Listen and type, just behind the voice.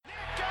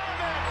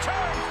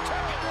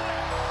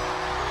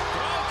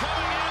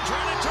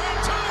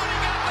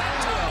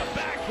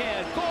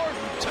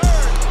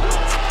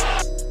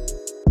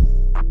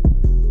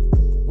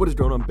is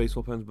going on,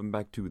 baseball fans? Welcome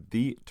back to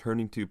the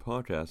Turning Two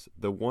podcast,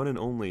 the one and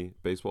only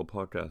baseball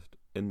podcast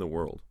in the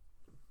world.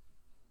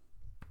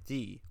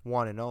 The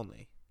one and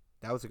only.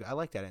 That was I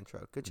like that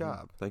intro. Good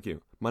job. Thank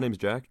you. My name is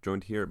Jack,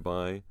 joined here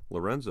by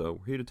Lorenzo.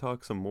 We're here to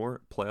talk some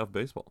more playoff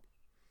baseball.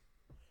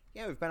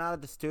 Yeah, we've been out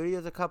of the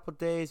studios a couple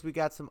days. We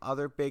got some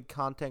other big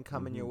content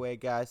coming your way,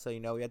 guys. So,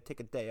 we had to take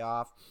a day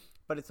off.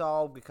 But it's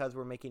all because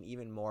we're making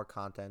even more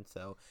content.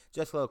 So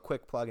just a little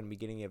quick plug in the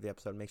beginning of the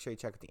episode. Make sure you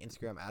check out the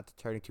Instagram at the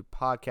Turning Two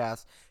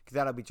Podcast, because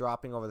that'll be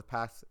dropping over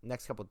the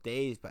next couple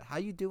days. But how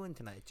you doing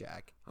tonight,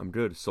 Jack? I'm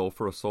good. Soul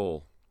for a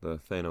soul, the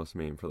Thanos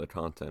meme for the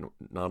content.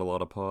 Not a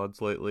lot of pods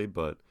lately,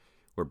 but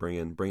we're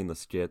bringing the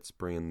skits,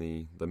 bringing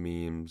the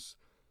memes,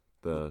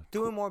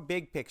 doing more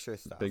big picture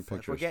stuff. Big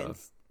picture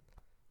stuff.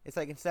 It's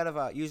like instead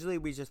of usually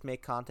we just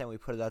make content, we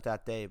put it out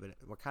that day, but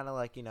we're kind of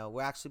like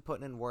we're actually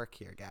putting in work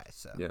here, guys.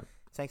 So yeah.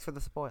 Thanks for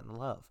the support and the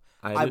love.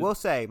 I will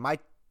say,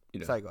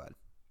 sorry, go ahead.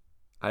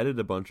 I did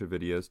a bunch of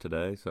videos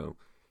today, so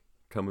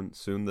coming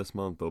soon this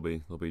month they'll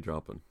be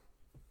dropping.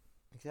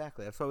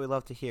 Exactly. That's what we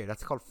love to hear.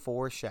 That's called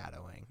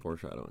foreshadowing.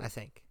 I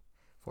think.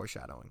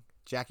 Foreshadowing.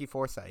 Jackie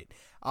Foresight.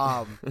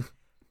 But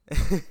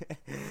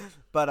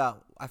I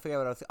forget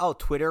what I was saying. Oh,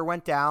 Twitter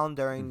went down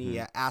during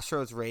the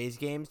Astros-Rays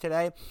games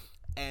today,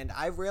 and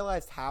I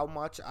realized how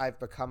much I've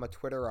become a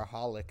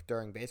Twitteraholic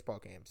during baseball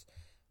games.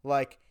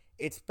 Like,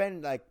 it's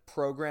been,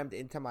 programmed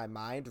into my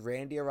mind.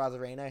 Randy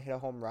Arozarena hit a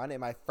home run, and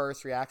my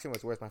first reaction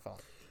was, where's my phone?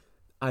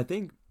 I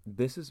think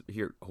this is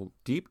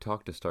deep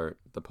talk to start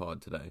the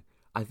pod today.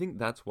 I think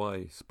that's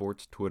why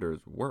sports Twitters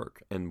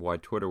work and why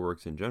Twitter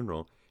works in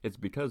general. It's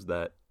because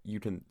that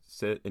you can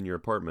sit in your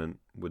apartment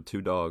with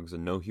two dogs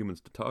and no humans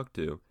to talk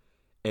to,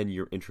 and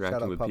you're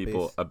interacting with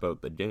people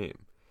about the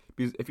game.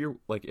 Because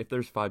if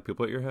there's 5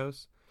 people at your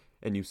house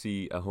and you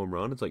see a home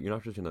run, it's like you're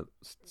not just gonna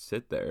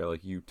sit there.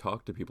 Like, you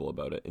talk to people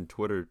about it, and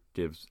Twitter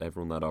gives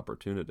everyone that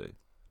opportunity.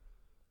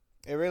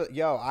 It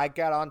really, I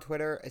got on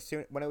Twitter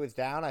when it was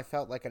down. I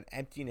felt like an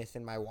emptiness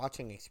in my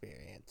watching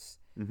experience.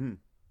 Mm-hmm.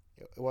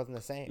 It wasn't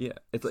the same. Yeah,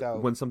 it's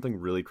like when something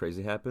really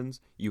crazy happens,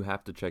 you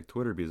have to check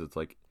Twitter because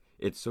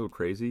it's so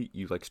crazy.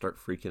 You start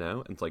freaking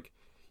out, and it's like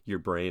your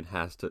brain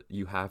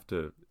you have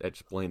to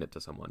explain it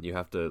to someone. You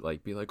have to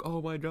be like, oh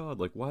my God,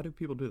 why do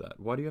people do that?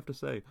 Why do you have to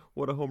say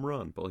what a home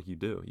run? But you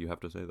do. You have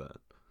to say that.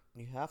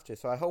 You have to.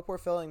 So I hope we're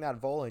filling that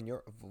void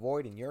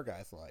in your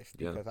guys' life,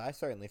 because I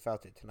certainly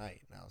felt it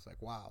tonight, and I was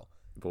like, wow,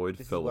 void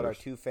this fillers.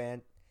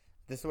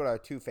 This is what our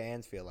two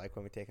fans feel like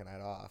when we take a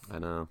night off. I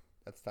know.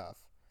 That's tough.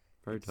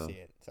 Very tough. See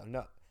it.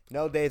 So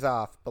no days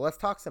off. But let's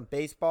talk some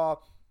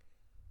baseball.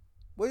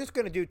 We're just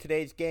going to do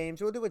today's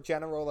games. We'll do a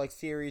general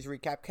series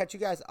recap, catch you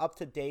guys up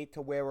to date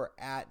to where we're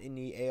at in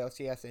the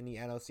ALCS and the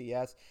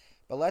NLCS.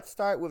 But let's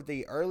start with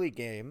the early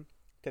game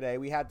today.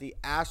 We had the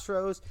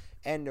Astros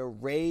and the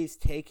Rays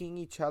taking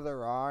each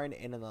other on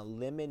in an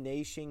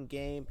elimination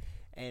game.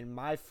 And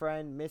my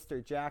friend,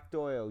 Mr. Jack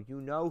Doyle,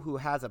 who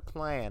has a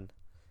plan.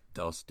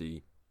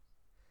 Dusty.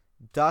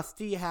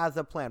 Dusty has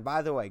a plan.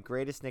 By the way,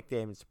 greatest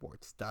nickname in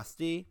sports,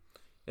 Dusty.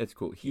 It's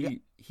cool.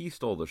 He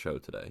stole the show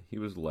today. He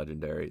was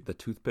legendary. The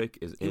toothpick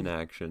is in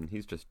action.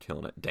 He's just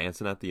killing it,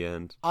 dancing at the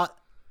end.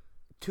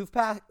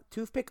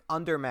 Toothpick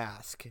under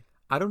mask.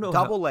 I don't know.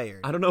 Double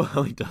layered. I don't know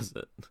how he does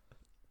it.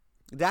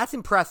 That's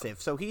impressive.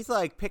 So he's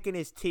picking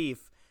his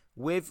teeth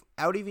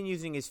without even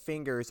using his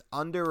fingers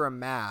under a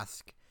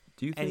mask.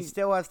 And he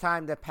still has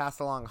time to pass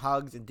along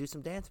hugs and do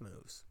some dance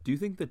moves. Do you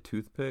think the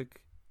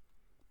toothpick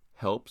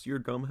helps your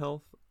gum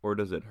health, or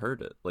does it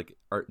hurt it?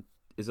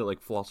 Is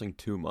it flossing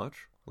too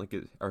much?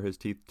 Are his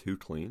teeth too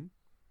clean?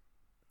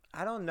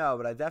 I don't know,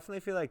 but I definitely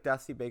feel like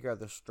Dusty Baker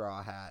has a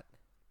straw hat.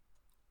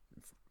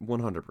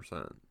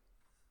 100%.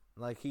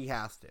 He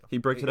has to. He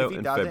breaks it out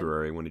in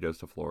February when he goes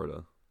to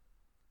Florida.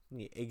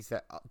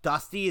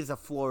 Dusty is a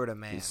Florida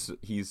man.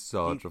 He's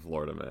such a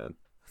Florida man.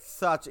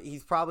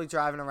 He's probably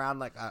driving around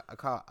like a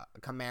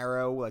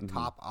Camaro,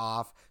 top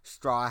off,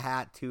 straw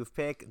hat,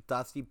 toothpick.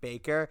 Dusty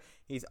Baker.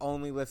 He's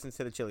only listens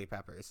to the Chili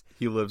Peppers.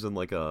 He lives in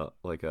like a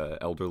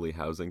elderly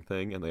housing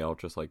thing, and they all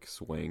just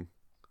swing.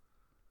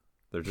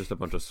 They're just a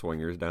bunch of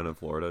swingers down in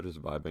Florida, just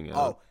vibing out.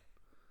 Oh,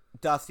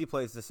 Dusty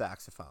plays the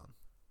saxophone.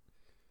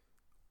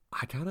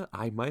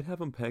 I might have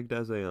him pegged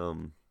as a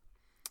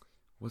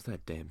what's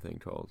that damn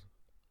thing called?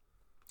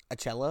 A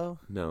cello?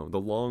 No, the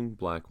long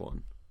black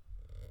one.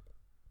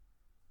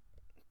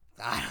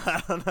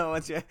 I don't know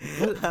what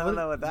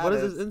that is. What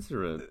is his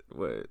instrument?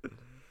 Wait.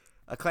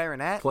 A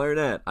clarinet?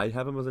 Clarinet. I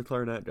have him as a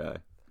clarinet guy.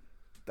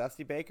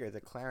 Dusty Baker is a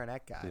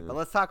clarinet guy. Yeah. But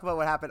let's talk about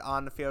what happened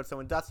on the field. So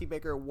when Dusty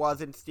Baker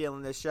wasn't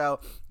stealing the show,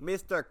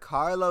 Mr.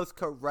 Carlos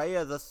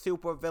Correa, the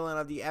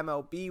supervillain of the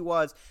MLB,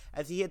 was,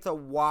 as he hits a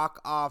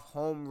walk-off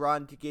home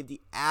run to give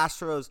the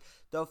Astros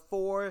the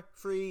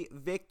 4-3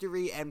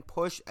 victory and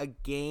push a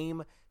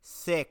Game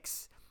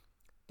 6.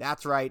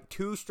 That's right.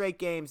 2 straight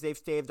games they've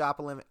staved off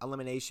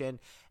elimination.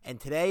 And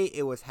today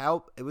it was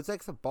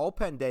like a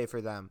bullpen day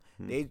for them.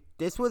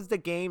 This was the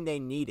game they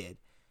needed.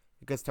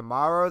 Because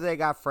tomorrow they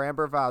got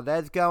Framber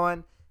Valdez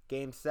going.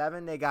 Game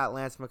 7, they got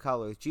Lance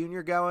McCullers Jr.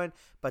 going,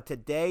 but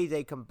today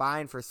they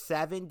combined for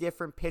 7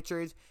 different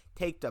pitchers,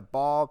 take the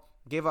ball,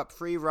 give up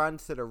 3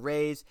 runs to the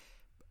Rays.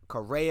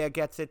 Correa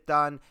gets it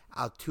done.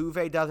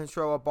 Altuve doesn't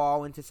throw a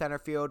ball into center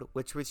field,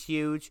 which was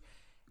huge.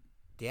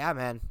 Yeah,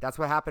 man, that's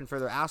what happened for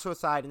the Astros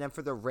side. And then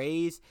for the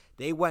Rays,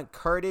 they went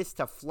Curtis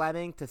to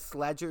Fleming to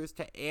Sledgers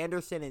to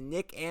Anderson, and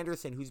Nick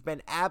Anderson, who's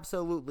been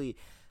absolutely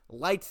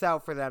lights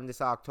out for them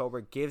this October,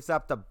 gives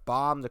up the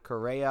bomb to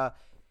Correa.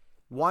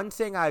 One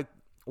thing I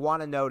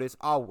want to notice,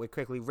 wait,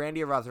 quickly,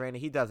 Randy Arozarena,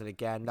 he does it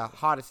again, the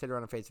hottest hitter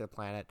on the face of the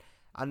planet,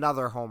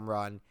 another home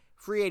run.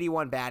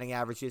 381 batting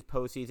average this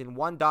postseason,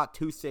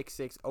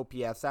 1.266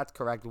 OPS, that's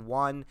correct,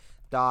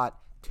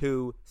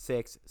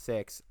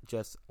 1.266,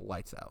 just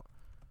lights out.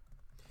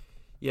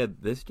 Yeah,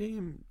 this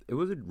game, it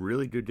was a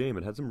really good game.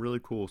 It had some really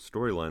cool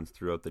storylines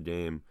throughout the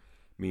game.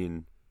 I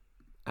mean,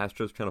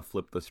 Astros kind of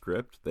flipped the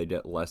script. They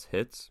get less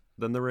hits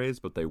than the Rays,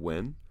 but they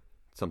win.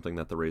 Something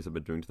that the Rays have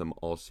been doing to them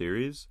all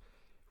series.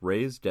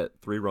 Rays get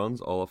 3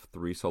 runs, all off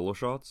 3 solo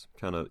shots,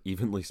 kind of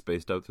evenly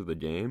spaced out through the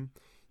game.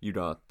 You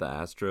got the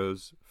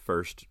Astros'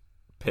 first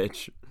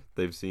pitch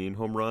they've seen,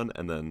 home run,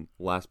 and then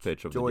last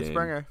pitch of the game,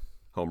 Springer,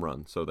 home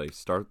run. So they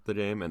start the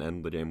game and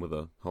end the game with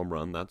a home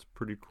run. That's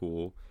pretty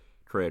cool.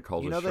 Correa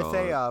calls a shot. They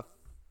say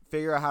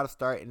figure out how to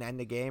start and end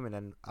the game, and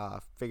then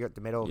figure out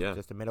the middle. Yeah.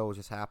 Just the middle will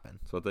just happen.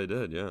 That's what they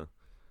did, yeah.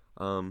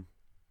 Some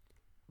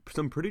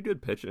pretty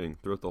good pitching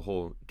throughout the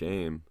whole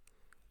game.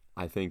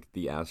 I think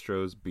the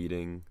Astros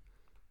beating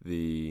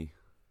the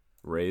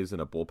Rays in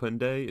a bullpen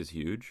day is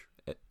huge.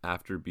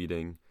 After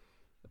beating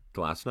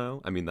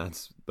Glasnow, I mean,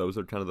 those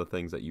are kind of the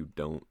things that you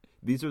don't.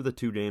 These are the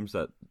 2 games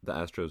that the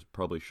Astros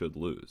probably should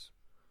lose,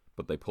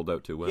 but they pulled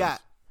out 2 wins. Yeah.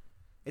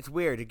 It's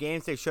weird. The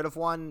games they should have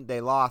won,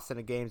 they lost, and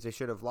the games they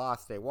should have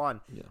lost, they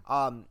won. Yeah.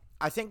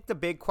 I think the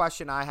big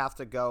question I have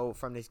to go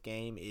from this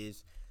game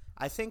is,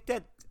 I think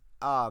that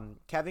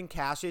Kevin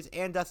Cash's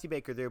and Dusty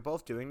Baker, they were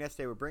both doing this.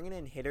 They were bringing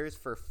in hitters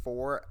for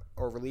 4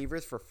 or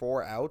relievers for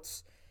 4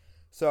 outs.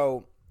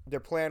 So their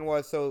plan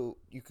was so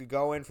you could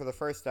go in for the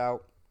first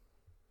out,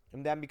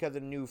 and then because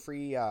of the new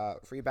free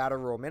batter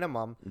rule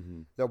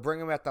minimum, they'll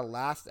bring them at the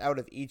last out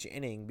of each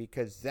inning,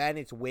 because then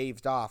it's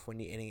waived off when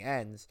the inning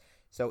ends.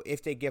 So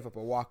if they give up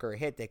a walk or a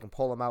hit, they can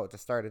pull them out at the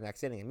start of the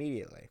next inning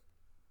immediately.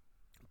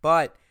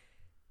 But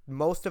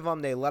most of them,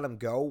 they let them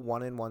go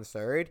 1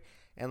 1/3.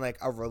 And like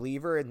a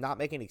reliever, and not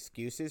making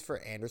excuses for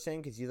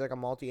Anderson because he's like a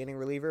multi-inning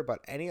reliever. But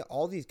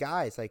all these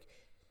guys, like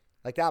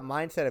that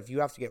mindset of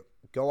you have to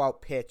go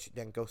out pitch,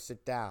 then go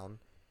sit down,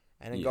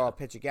 and then go out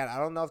pitch again. I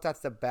don't know if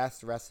that's the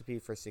best recipe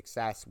for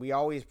success. We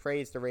always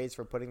praise the Rays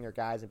for putting their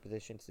guys in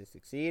positions to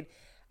succeed.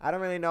 I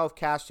don't really know if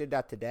Cash did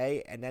that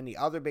today. And then the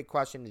other big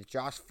question is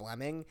Josh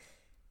Fleming.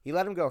 He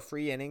let him go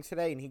 3 innings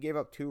today, and he gave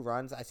up 2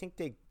 runs. I think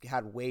they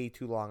had way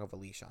too long of a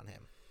leash on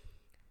him.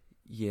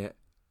 Yeah.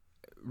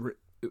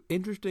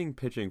 Interesting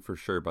pitching for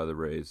sure by the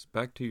Rays.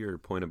 Back to your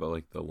point about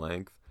like the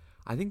length.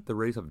 I think the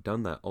Rays have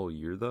done that all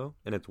year, though,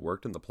 and it's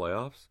worked in the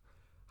playoffs.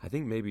 I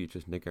think maybe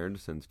just Nick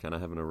Anderson's kind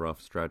of having a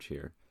rough stretch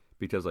here.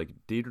 Because like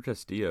Dieter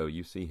Castillo,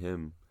 you see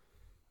him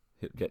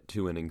get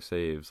 2-inning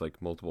saves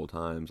like multiple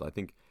times. I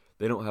think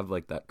they don't have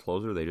like that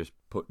closer. They just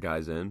put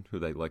guys in who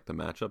they like the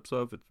matchups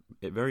of. It's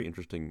a very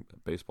interesting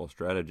baseball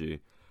strategy.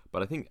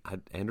 But I think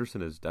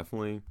Anderson has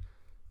definitely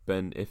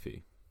been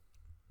iffy.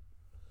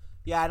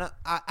 Yeah,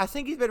 I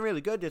think he's been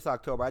really good this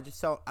October. I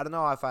don't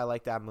know if I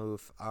like that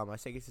move. I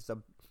think it's just a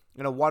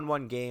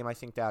 1-1 game. I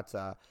think that's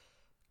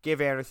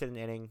give Anderson an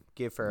inning,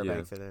 give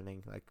Fairbanks an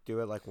inning, like do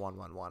it like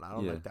 1-1-1. I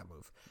don't like that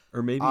move.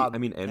 Or maybe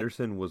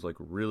Anderson was like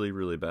really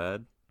really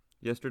bad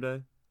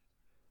yesterday.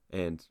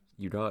 And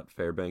you got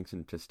Fairbanks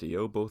and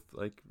Castillo both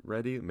like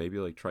ready. Maybe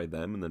like try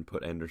them and then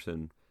put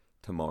Anderson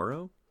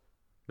tomorrow.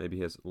 Maybe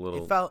he has a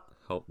little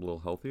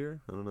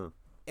healthier. I don't know.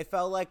 It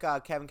felt like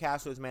Kevin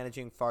Cash was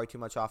managing far too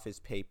much off his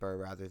paper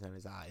rather than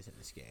his eyes in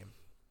this game.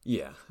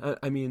 Yeah,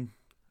 I mean,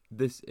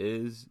 this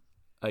is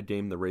a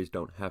game the Rays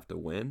don't have to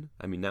win.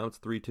 I mean, now it's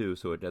 3-2,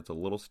 so it gets a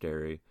little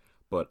scary.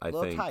 But I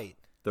think tight.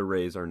 The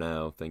Rays are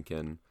now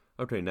thinking,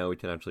 okay, now we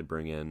can actually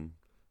bring in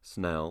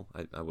Snell.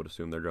 I would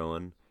assume they're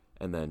going,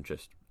 and then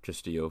just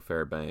Castillo,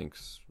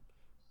 Fairbanks,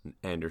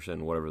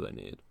 Anderson, whatever they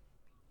need.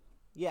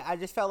 Yeah, I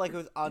just felt like it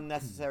was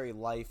unnecessary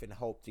life and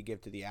hope to give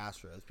to the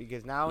Astros,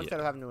 because now instead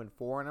of having to win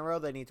 4 in a row,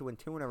 they need to win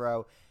 2 in a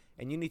row,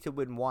 and you need to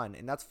win 1,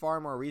 and that's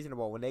far more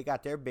reasonable when they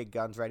got their big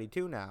guns ready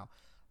too now.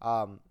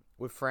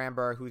 With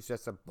Framber, who's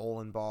just a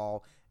bowling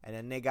ball, and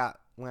then they got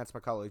Lance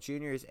McCullers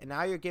Jr.'s, and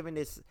now you're giving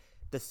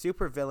the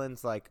super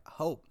villains like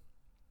hope,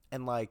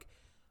 and like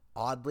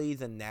oddly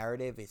the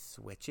narrative is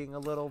switching a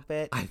little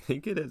bit. I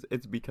think it is.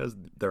 It's because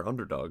they're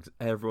underdogs.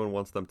 Everyone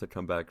wants them to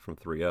come back from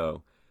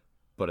 3-0.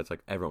 But it's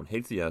like everyone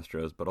hates the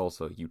Astros, but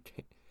also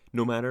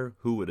no matter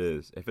who it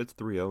is, if it's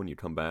 3-0 and you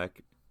come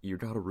back, you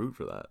got to root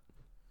for that.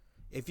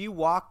 If you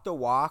walk the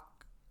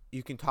walk,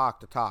 you can talk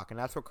the talk, and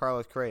that's what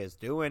Carlos Correa is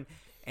doing.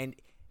 And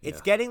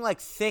it's getting like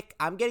sick.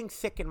 I'm getting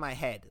sick in my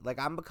head. Like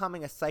I'm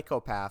becoming a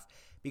psychopath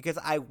because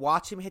I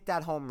watch him hit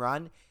that home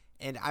run,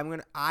 and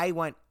I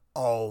went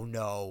oh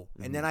no.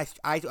 Mm-hmm. And then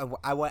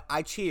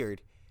I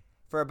cheered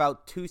for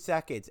about 2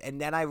 seconds, and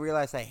then I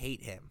realized I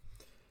hate him.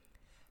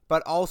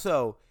 But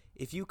also,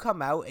 if you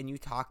come out and you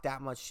talk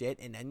that much shit,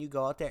 and then you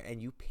go out there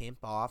and you pimp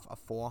off a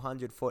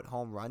 400-foot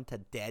home run to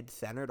dead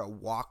center to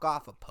walk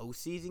off a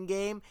postseason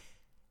game,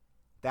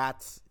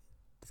 that's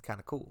kind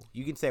of cool.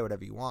 You can say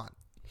whatever you want.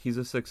 He's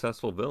a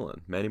successful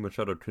villain. Manny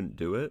Machado couldn't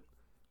do it.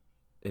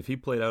 If he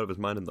played out of his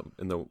mind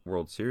in the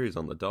World Series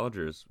on the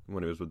Dodgers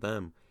when he was with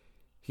them,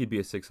 he'd be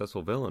a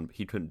successful villain. But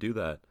he couldn't do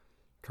that.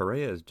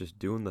 Correa is just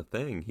doing the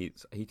thing.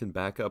 He can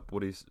back up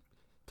what he's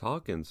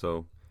talking.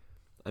 So,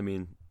 I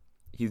mean,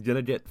 he's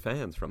gonna get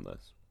fans from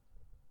this.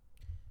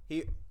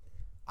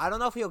 I don't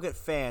know if he'll get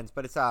fans,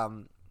 but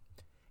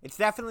it's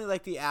definitely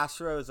like the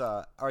Astros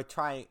are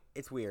trying.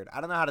 It's weird. I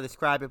don't know how to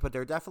describe it, but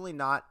they're definitely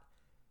not.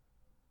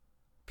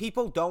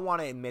 People don't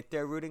want to admit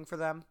they're rooting for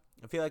them.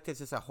 I feel like there's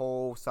just a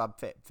whole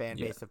fan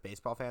base of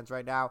baseball fans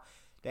right now.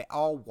 They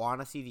all want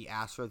to see the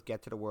Astros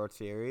get to the World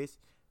Series,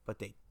 but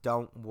they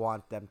don't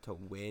want them to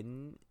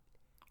win.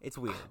 It's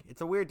weird. It's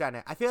a weird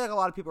dynamic. I feel like a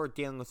lot of people are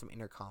dealing with some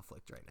inner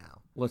conflict right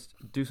now. Let's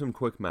do some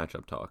quick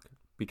matchup talk.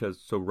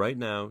 So right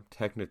now,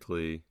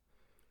 technically,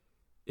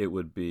 it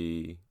would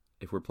be,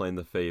 if we're playing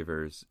the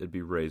favors, it'd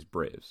be Rays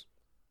Braves.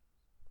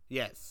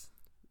 Yes.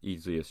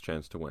 Easiest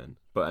chance to win.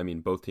 But, I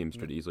mean, both teams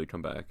could easily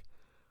come back.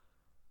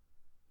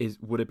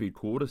 Would it be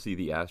cool to see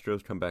the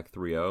Astros come back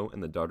 3-0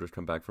 and the Dodgers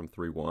come back from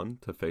 3-1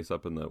 to face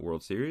up in the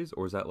World Series?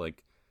 Or is that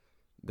like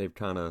they've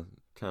kind of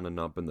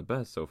not been the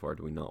best so far?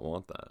 Do we not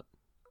want that?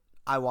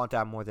 I want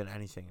that more than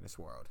anything in this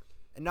world.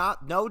 And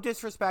no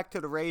disrespect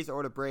to the Rays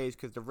or the Braves,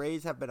 because the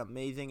Rays have been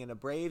amazing and the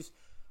Braves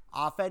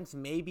offense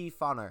may be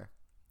funner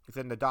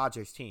than the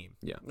Dodgers team.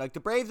 Yeah. Like the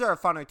Braves are a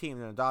funner team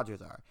than the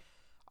Dodgers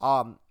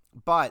are.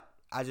 But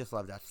I just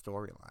love that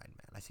storyline,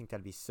 man. I think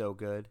that'd be so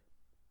good.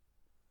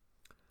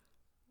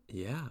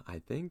 Yeah, I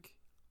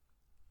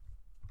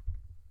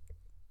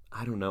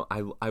don't know.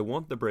 I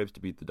want the Braves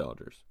to beat the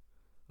Dodgers.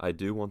 I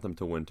do want them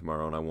to win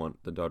tomorrow, and I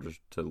want the Dodgers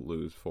to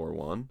lose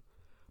 4-1.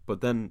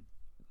 But then,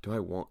 do I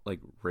want, like,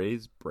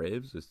 Rays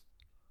Braves?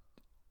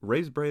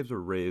 Rays Braves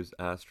or Rays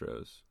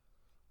Astros?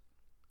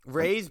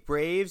 Rays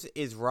Braves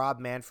is Rob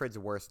Manfred's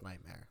worst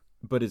nightmare.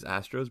 But is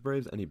Astros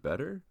Braves any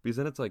better? Because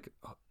then it's like,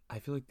 I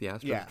feel like the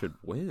Astros should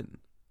win.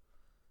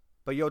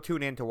 But you'll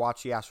tune in to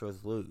watch the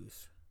Astros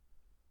lose.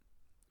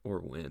 Or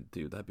win.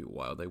 Dude, that'd be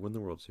wild. They win the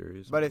World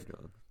Series. But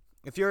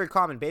if you're a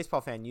common baseball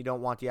fan, you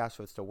don't want the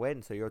Astros to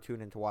win, so you'll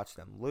tune in to watch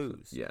them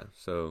lose. Yeah,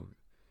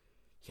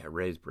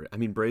 Rays. I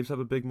mean, Braves have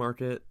a big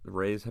market. The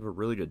Rays have a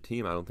really good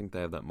team. I don't think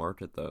they have that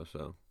market, though,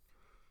 so.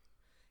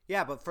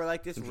 Yeah, but for,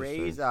 like, this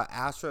Rays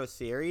Astros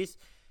series,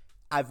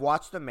 I've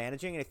watched them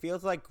managing, and it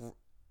feels like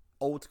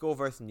old school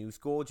versus new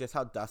school, just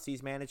how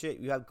Dusty's managed it.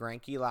 You have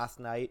Greinke last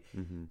night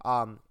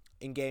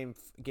in game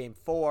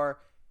 4,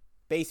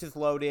 bases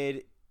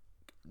loaded.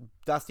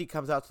 Dusty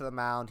comes out to the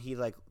mound. He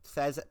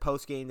says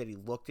post game that he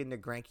looked into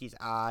Greinke's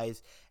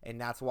eyes, and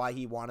that's why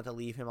he wanted to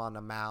leave him on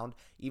the mound,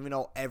 even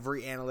though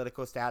every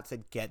analytical stat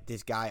said get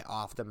this guy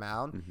off the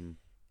mound. Mm-hmm.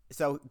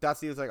 So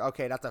Dusty was like,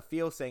 okay, that's a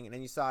feel thing. And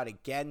then you saw it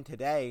again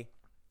today.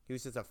 He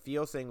was just a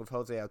feel thing with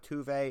Jose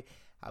Altuve,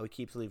 how he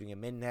keeps leaving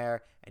him in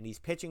there, and these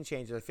pitching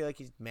changes. I feel like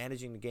he's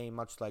managing the game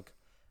much like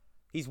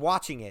he's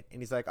watching it,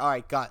 and he's like, all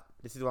right, gut.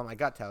 This is what my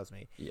gut tells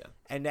me. Yeah.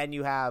 And then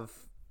you have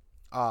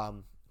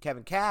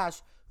Kevin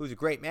Cash, who's a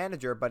great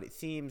manager, but it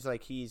seems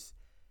like he's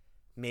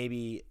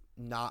maybe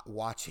not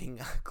watching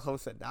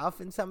close enough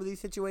in some of these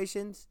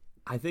situations.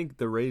 I think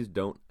the Rays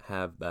don't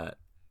have that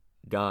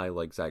guy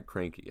like Zach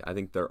Greinke. I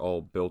think they're all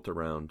built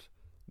around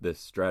this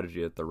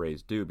strategy that the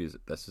Rays do because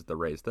this is the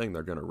Rays thing.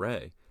 They're going to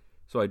Ray.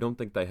 So I don't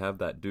think they have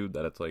that dude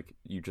that it's like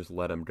you just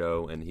let him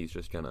go and he's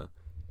just going to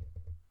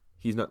 –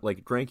 he's not –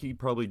 like Greinke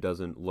probably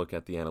doesn't look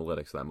at the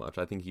analytics that much.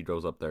 I think he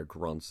goes up there,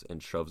 grunts,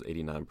 and shoves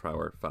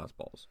 89-per-hour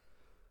fastballs.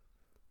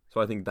 So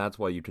I think that's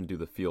why you can do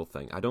the feel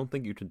thing. I don't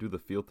think you can do the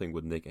feel thing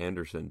with Nick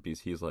Anderson because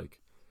he's like,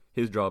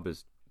 his job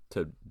is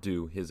to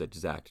do his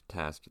exact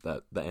task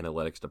that the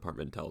analytics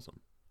department tells him.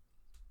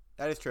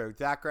 That is true.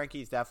 Zach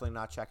Greinke is definitely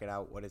not checking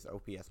out what his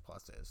OPS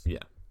plus is. Yeah.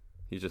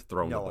 He's just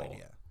throwing the ball. No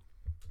idea.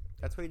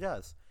 That's what he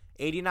does.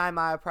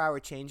 89-mile-per-hour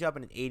changeup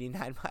and an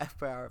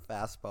 89-mile-per-hour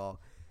fastball.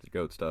 It's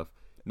GOAT stuff.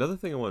 Another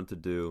thing I wanted to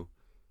do,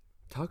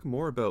 talk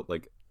more about,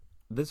 like,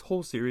 this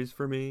whole series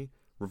for me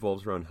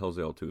revolves around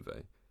Jose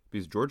Altuve.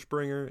 Because George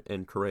Springer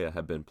and Correa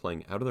have been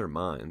playing out of their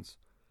minds.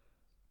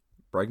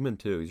 Bregman,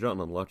 too. He's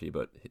gotten unlucky,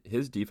 but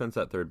his defense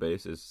at third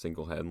base is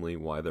single-handedly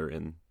why they're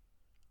in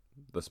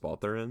the spot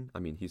they're in. I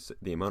mean,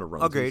 the amount of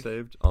runs he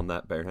saved on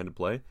that barehanded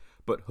play.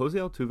 But Jose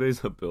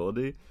Altuve's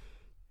ability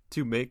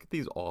to make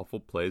these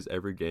awful plays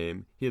every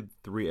game. He had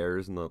 3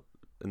 errors in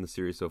the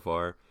series so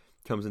far.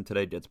 Comes in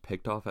today, gets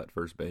picked off at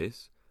first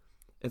base.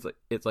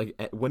 It's like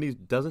when he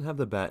doesn't have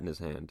the bat in his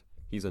hand,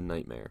 he's a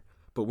nightmare.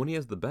 But when he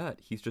has the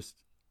bat, he's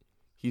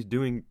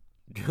doing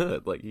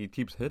good. Like, he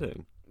keeps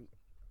hitting.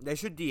 They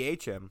should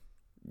DH him.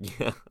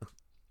 Yeah.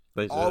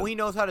 All he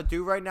knows how to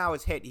do right now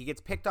is hit. He gets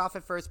picked off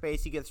at first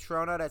base. He gets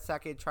thrown out at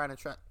second, trying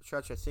to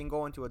stretch a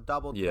single into a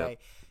double today.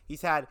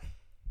 He's had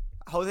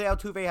Jose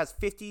Altuve has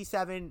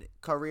 57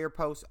 career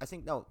posts. I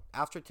think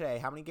after today,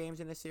 how many games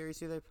in this series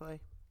do they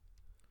play?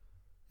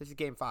 This is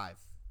game 5.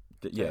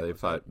 Yeah,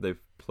 they've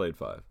played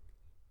 5.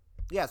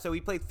 Yeah, so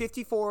he played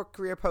 54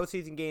 career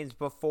postseason games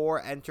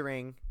before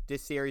entering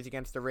this series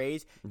against the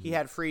Rays. He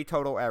had 3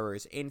 total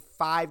errors. In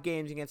 5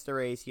 games against the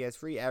Rays, he has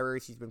 3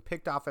 errors. He's been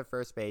picked off at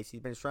first base.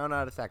 He's been thrown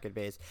out at second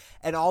base.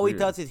 And all he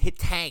does is hit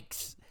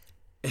tanks.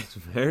 It's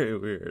very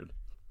weird.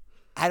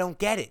 I don't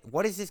get it.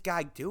 What is this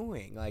guy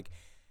doing?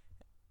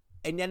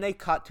 And then they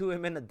cut to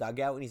him in the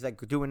dugout, and he's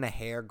doing the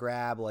hair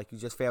grab, like you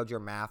just failed your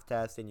math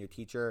test, and your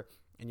teacher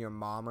and your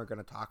mom are going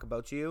to talk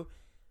about you.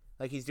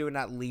 He's doing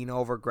that lean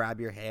over,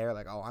 grab your hair,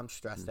 oh, I'm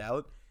stressed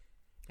out.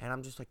 And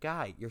I'm just like,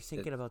 guy, you're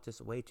thinking about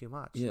this way too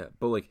much. Yeah,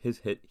 but his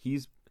hit,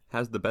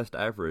 has the best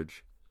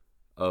average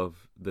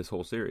of this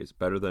whole series,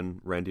 better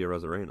than Randy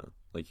Arozarena.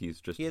 He's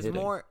just he has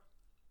hitting.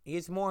 He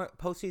has more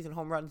postseason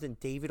home runs than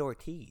David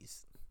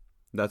Ortiz.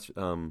 That's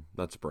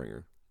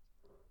Springer.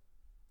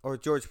 Or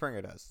George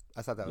Springer does.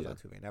 I thought that was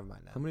Altuve. Never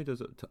mind that. How many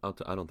does it?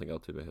 I don't think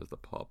Altuve has the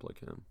pop like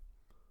him.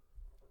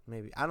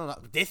 Maybe. I don't know.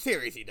 This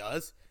series he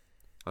does.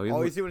 Oh, he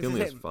only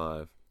has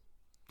 5.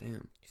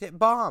 Damn. He's hitting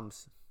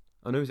bombs.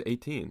 Oh, no, he's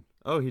 18.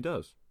 Oh, he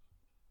does.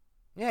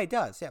 Yeah, he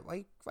does. Yeah,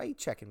 why are you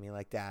checking me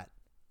like that?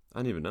 I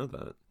didn't even know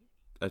that.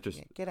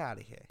 Get out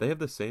of here. They have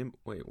the same.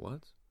 Wait,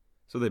 what?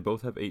 So they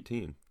both have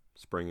 18.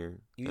 Springer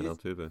and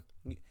Altuve.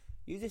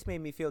 You just made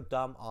me feel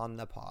dumb on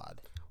the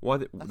pod. Why?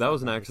 That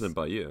was an accident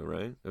by you,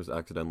 right? It was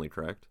accidentally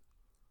correct.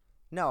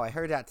 No, I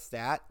heard that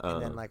stat,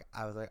 and then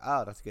I was like,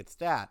 oh, that's a good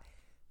stat.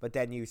 But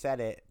then you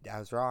said it, I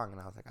was wrong, and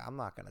I was like, I'm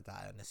not gonna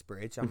die on this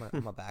bridge. I'm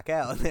gonna back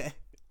out.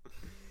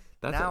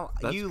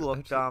 You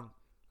look dumb.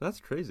 That's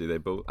crazy.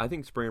 I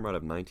think Springer might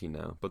have 19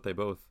 now, but they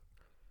both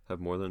have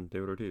more than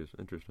David Ortiz.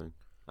 Interesting.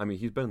 I mean,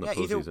 he's been in the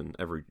postseason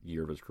every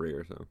year of his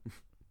career, so.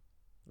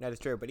 That is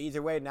true. But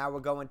either way, now we're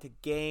going to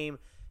Game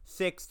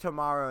 6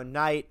 tomorrow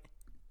night.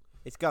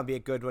 It's going to be a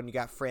good one. You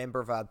got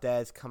Framber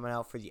Valdez coming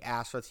out for the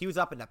Astros. He was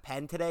up in the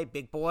pen today,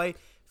 big boy.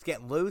 He's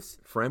getting loose.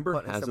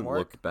 Framber hasn't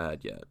looked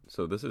bad yet,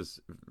 so this is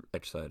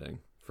exciting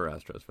for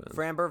Astros fans.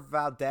 Framber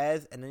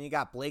Valdez, and then you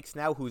got Blake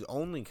Snell, who's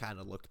only kind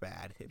of looked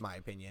bad, in my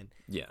opinion.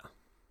 Yeah.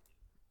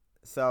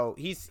 So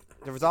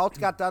the results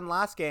got done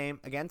last game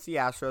against the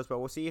Astros, but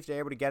we'll see if they're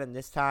able to get him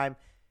this time.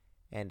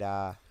 And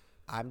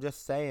I'm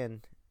just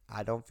saying,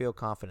 I don't feel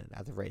confident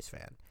as a Rays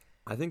fan.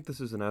 I think this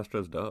is an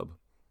Astros dub.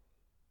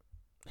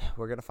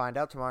 We're going to find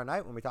out tomorrow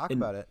night when we talk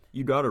about it.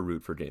 You got to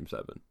root for Game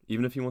 7.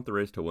 Even if you want the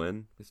Rays to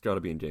win, it's got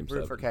to be in Game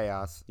 7. Root for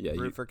chaos. Yeah,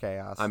 root for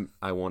chaos.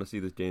 I want to see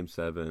this Game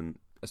 7,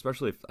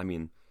 especially if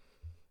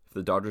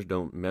the Dodgers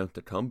don't mount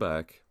the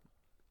comeback,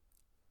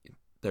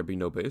 there'd be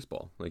no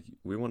baseball.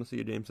 We want to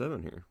see a Game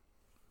 7 here.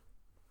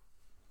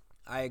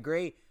 I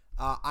agree.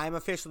 I'm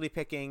officially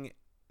picking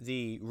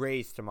the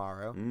Rays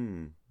tomorrow,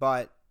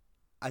 but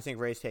I think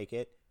Rays take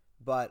it.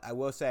 But I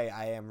will say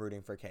I am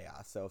rooting for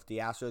chaos. So if the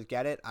Astros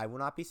get it, I will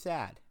not be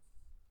sad.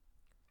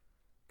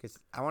 Because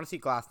I want to see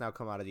Glasnow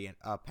come out of the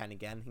pen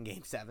again in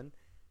Game 7.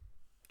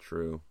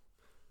 True.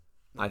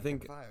 I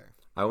think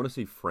I want to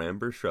see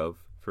Framber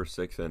shove for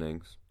 6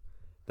 innings.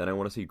 Then I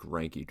want to see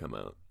Greinke come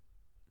out.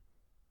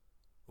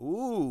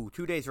 Ooh,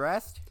 2 days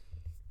rest?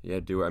 Yeah,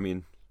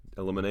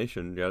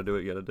 elimination. You got to do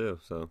what you got to do.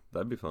 So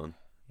that'd be fun.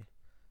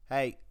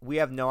 Hey, we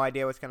have no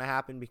idea what's going to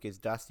happen because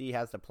Dusty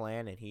has the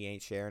plan and he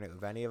ain't sharing it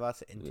with any of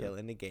us until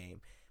in the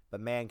game. But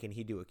man, can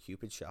he do a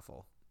Cupid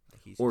shuffle.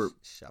 He's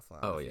just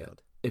shuffling on the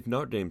field. If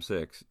not Game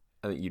 6,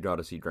 I think you got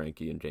to see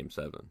Greinke in Game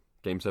 7.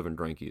 Game 7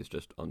 Greinke is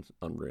just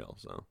unreal.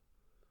 So.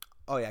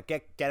 Oh, yeah,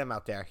 get him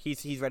out there.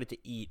 He's ready to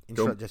eat and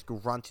just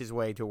grunt his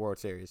way to a World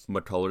Series.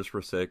 McCullers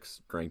for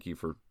 6, Greinke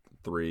for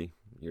 3.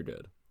 You're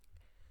dead.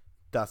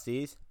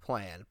 Dusty's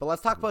plan. But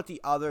let's talk about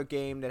the other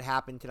game that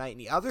happened tonight and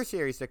the other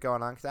series that's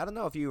going on, because I don't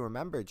know if you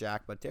remember,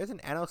 Jack, but there's an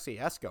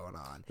NLCS going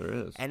on. There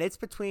is. And it's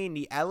between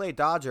the LA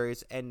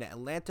Dodgers and the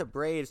Atlanta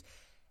Braves,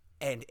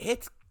 and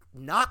it's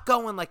not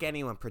going like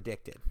anyone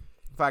predicted,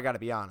 if I got to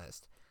be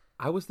honest.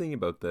 I was thinking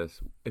about this.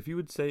 If you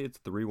would say it's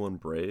 3-1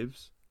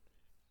 Braves,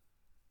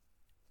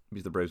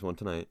 because the Braves won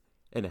tonight,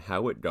 and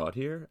how it got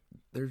here,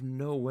 there's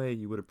no way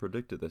you would have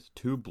predicted this.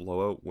 2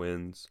 blowout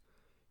wins.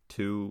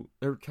 There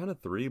were kind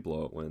of 3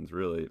 blowout wins,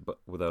 really, but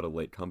without a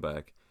late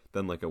comeback.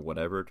 Then a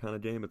whatever kind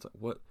of game. It's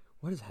what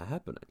is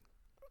happening?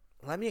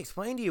 Let me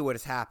explain to you what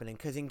is happening,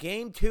 because in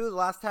Game 2, the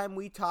last time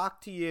we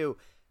talked to you,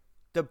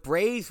 the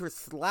Braves were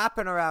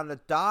slapping around the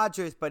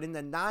Dodgers, but in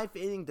the 9th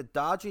inning, the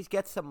Dodgers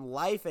get some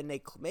life, and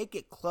they make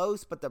it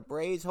close, but the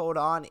Braves hold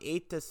on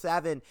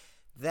 8-7.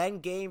 Then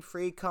Game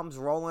 3 comes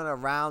rolling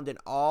around, and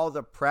all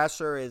the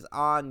pressure is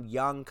on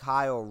young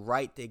Kyle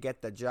Wright to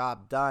get the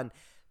job done.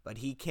 But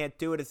he can't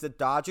do it as the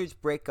Dodgers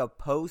break a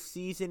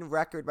postseason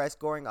record by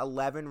scoring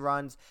 11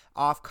 runs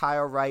off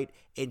Kyle Wright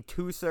in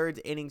 2/3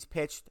 innings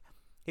pitched.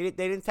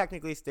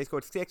 They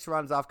scored 6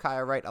 runs off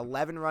Kyle Wright,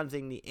 11 runs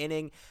in the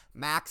inning.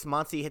 Max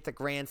Muncy hit the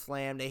grand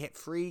slam. They hit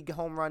 3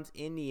 home runs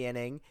in the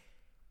inning.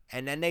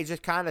 And then they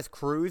just kind of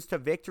cruise to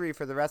victory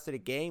for the rest of the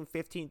game,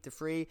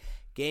 15-3,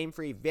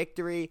 game-free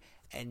victory.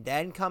 And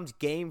then comes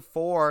Game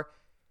 4.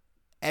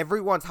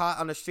 Everyone's hot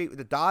on the street with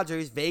the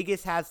Dodgers.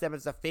 Vegas has them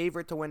as a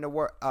favorite to win the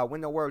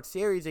World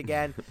Series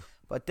again.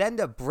 But then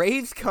the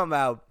Braves come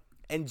out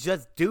and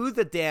just do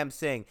the damn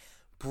thing.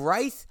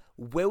 Bryce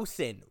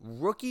Wilson,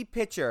 rookie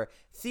pitcher,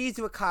 sees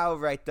what Kyle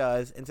Wright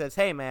does and says,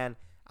 hey, man,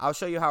 I'll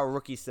show you how a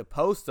rookie's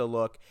supposed to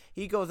look.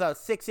 He goes out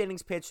 6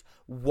 innings pitched,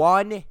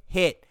 1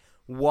 hit.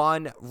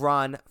 1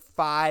 run,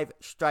 5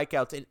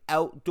 strikeouts, and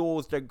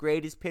outduels the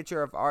greatest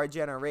pitcher of our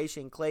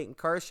generation, Clayton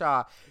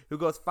Kershaw, who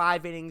goes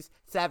 5 innings,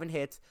 7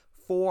 hits,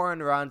 4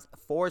 runs,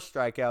 4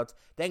 strikeouts.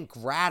 Then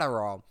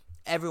Gratterall,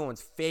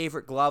 everyone's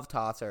favorite glove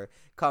tosser,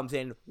 comes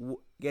in,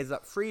 gives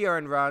up 3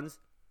 earned runs,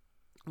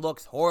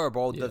 looks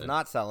horrible, does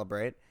not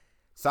celebrate.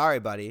 Sorry,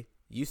 buddy,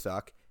 you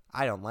suck.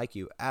 I don't like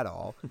you at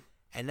all.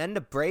 And then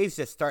the Braves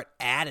just start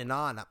adding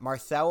on.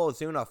 Marcell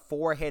Ozuna,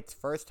 4 hits.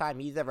 First time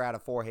he's ever had a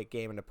 4-hit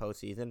game in the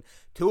postseason.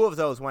 2 of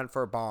those went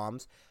for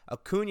bombs.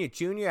 Acuna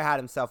Jr. had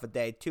himself a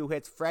day. 2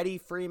 hits. Freddie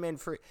Freeman,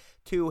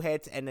 2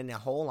 hits. And then the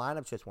whole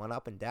lineup just went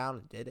up and down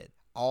and did it.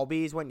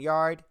 Albies went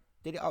yard.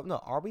 Did he? Oh, no,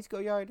 Albies go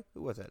yard?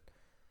 Who was it?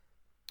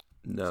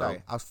 No.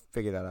 Sorry, I'll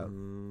figure that out.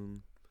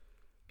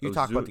 You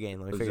talk about the game.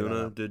 Let me figure that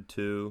out. Ozuna did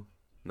 2.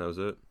 And that was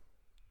it.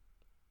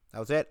 That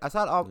was it? I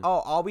thought,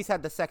 Albies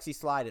had the sexy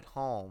slide at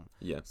home.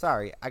 Yeah.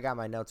 Sorry, I got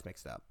my notes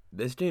mixed up.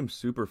 This game's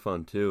super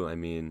fun, too. I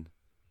mean,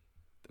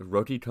 the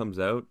Roti comes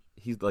out.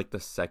 He's like the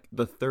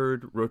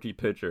third Roti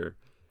pitcher.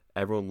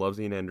 Everyone loves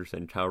Ian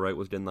Anderson. Kyle Wright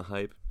was getting the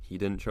hype. He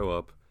didn't show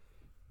up.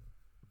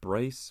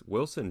 Bryce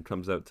Wilson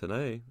comes out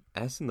today.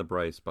 S in the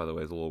Bryce, by the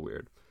way, is a little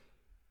weird.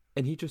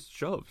 And he just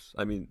shoves.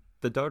 I mean,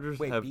 the Dodgers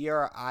have... Wait,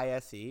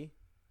 B-R-I-S-E?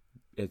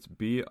 It's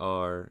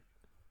B-R-Y-S-E,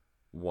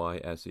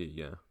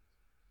 yeah.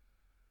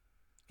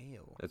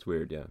 Ew. That's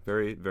weird, yeah.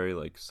 Very, very,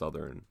 like,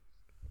 southern.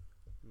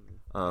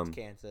 It's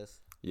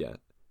Kansas. Yeah.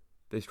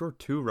 They scored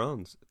 2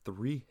 runs,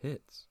 3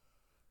 hits.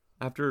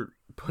 After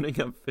putting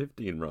up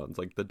 15 runs.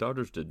 Like, the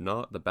Dodgers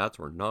the bats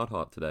were not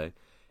hot today.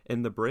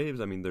 And the Braves,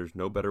 I mean, there's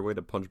no better way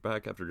to punch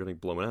back after getting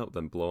blown out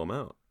than blow them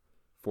out.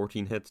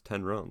 14 hits,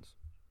 10 runs.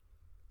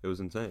 It was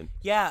insane.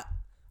 Yeah,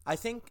 I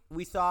think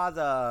we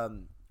saw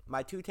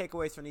my 2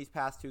 takeaways from these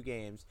past 2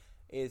 games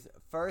is,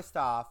 first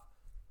off,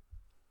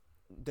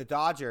 the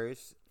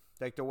Dodgers...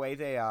 Like, the way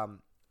they,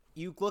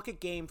 you look at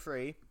Game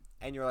 3,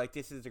 and you're like,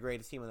 this is the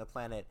greatest team on the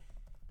planet.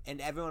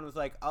 And everyone was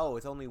like, oh,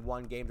 it's only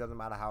 1 game, doesn't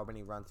matter how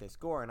many runs they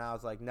score. And I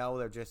was like,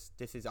 no, this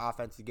is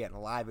offense is getting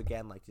alive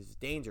again. Like, this is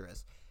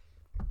dangerous.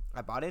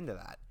 I bought into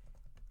that.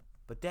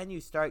 But then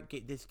you start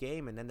this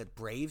game, and then the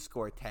Braves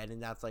score 10,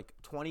 and that's like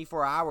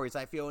 24 hours.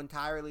 I feel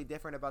entirely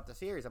different about the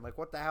series. I'm like,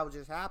 what the hell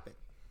just happened?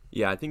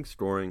 Yeah, I think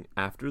scoring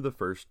after the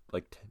first,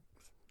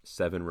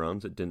 7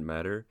 runs, it didn't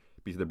matter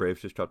because the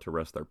Braves just got to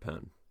rest their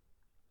pen.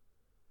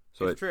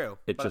 So it's true.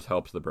 It just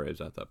helps the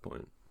Braves at that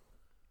point.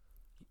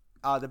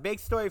 The big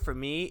story for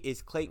me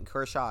is Clayton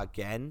Kershaw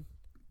again.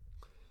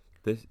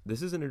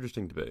 This is an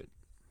interesting debate.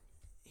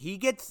 He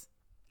gets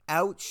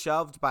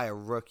out-shoved by a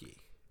rookie.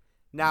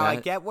 Now, I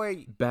get where...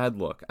 Bad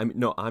luck. I mean,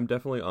 no, I'm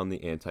definitely on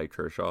the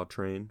anti-Kershaw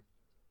train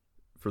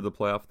for the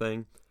playoff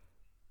thing.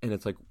 And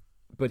it's like,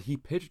 but he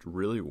pitched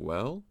really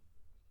well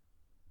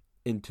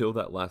until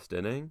that last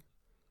inning.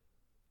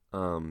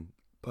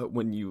 But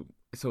when you...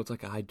 So it's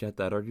like, I get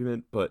that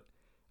argument, but...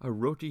 A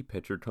rookie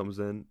pitcher comes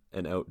in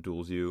and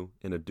outduels you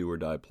in a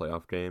do-or-die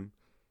playoff game.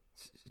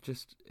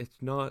 It's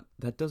not,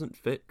 that doesn't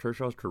fit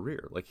Kershaw's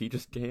career. Like, he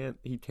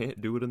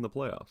can't do it in the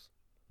playoffs.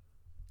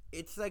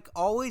 It's like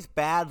always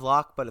bad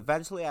luck, but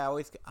eventually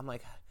I'm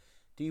like,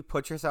 do you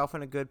put yourself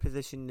in a good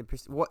position?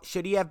 What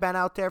should he have been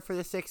out there for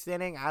the 6th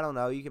inning? I don't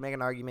know. You can make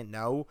an argument,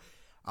 no.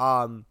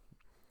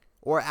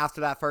 Or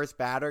after that first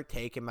batter,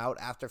 take him out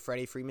after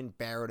Freddie Freeman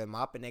barreled him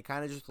up, and they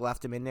kind of just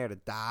left him in there to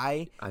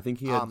die. I think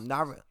he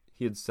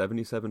had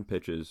 77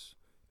 pitches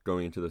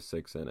going into the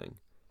 6th inning.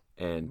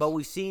 But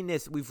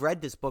we've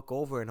read this book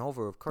over and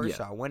over of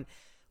Kershaw. Yeah.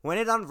 When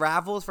it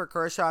unravels for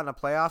Kershaw in the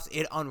playoffs,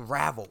 it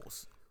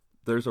unravels.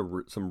 There's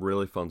some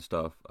really fun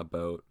stuff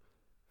about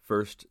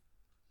first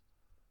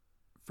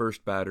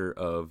batter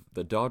of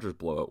the Dodgers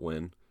blowout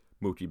win.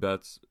 Mookie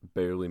Betts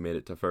barely made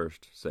it to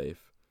first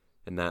safe,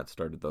 and that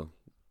started the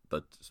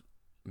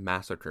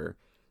massacre.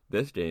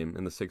 This game,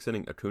 in the 6th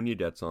inning, Acuna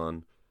gets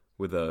on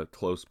with a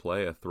close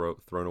play, a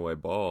thrown away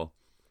ball,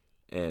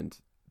 and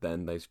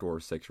then they score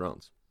 6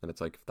 runs. And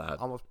it's like,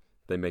 if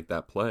they make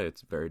that play,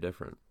 it's very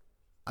different.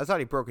 I thought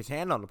he broke his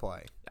hand on the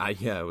play. I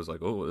was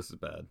like, oh, this is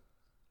bad.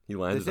 He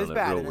landed on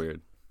it real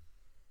weird.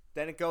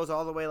 Then it goes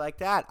all the way like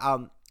that.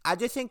 I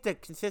just think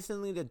that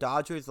consistently the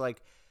Dodgers,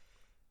 like,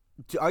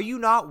 are you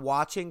not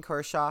watching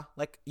Kershaw?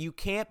 Like, you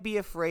can't be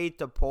afraid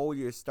to pull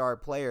your star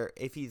player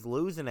if he's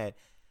losing it.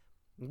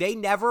 They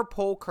never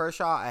pull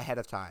Kershaw ahead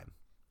of time.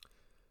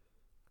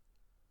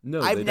 No,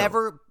 I've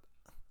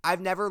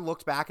never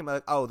looked back and been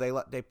like, oh,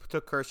 they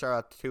took Kershaw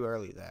out too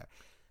early there.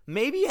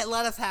 Maybe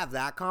let us have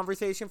that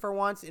conversation for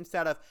once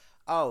instead of,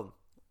 oh,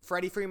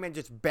 Freddie Freeman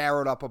just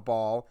barreled up a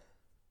ball.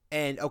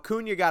 And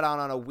Acuna got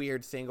on a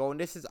weird single, and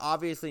this is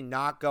obviously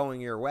not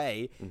going your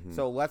way. Mm-hmm.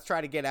 So let's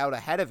try to get out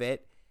ahead of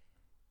it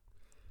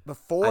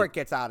before it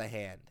gets out of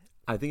hand.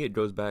 I think it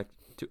goes back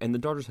to, and the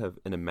Dodgers have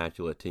an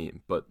immaculate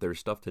team, but there's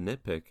stuff to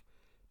nitpick.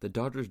 The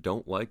Dodgers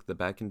don't like the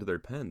back into their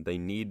pen.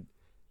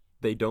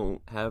 They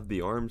don't have the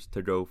arms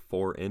to go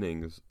 4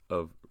 innings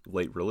of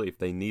late relief.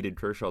 They needed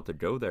Kershaw to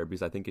go there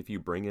because I think if you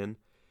bring in,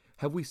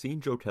 have we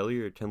seen Joe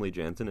Kelly or Kenley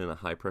Jansen in a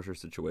high pressure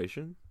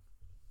situation?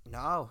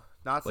 No,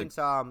 not since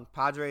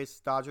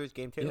Padres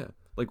game 2. Yeah,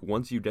 like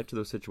once you get to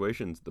those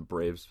situations, the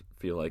Braves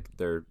feel like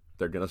they're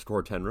gonna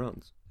score 10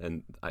 runs,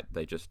 and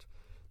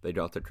they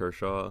got to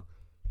Kershaw,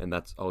 and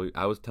that's all.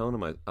 I was talking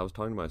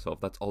to myself,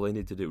 that's all they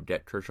need to do: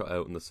 get Kershaw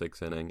out in the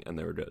 6th inning, and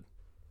they were good.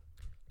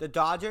 The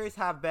Dodgers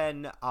have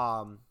been,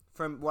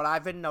 from what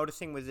I've been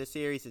noticing with this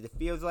series, is it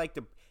feels like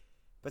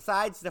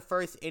besides the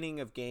first inning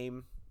of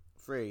Game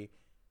 3.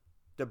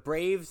 The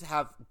Braves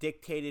have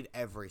dictated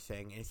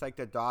everything. It's like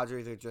the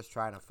Dodgers are just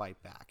trying to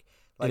fight back.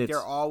 Like they're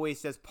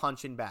always just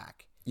punching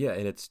back. Yeah,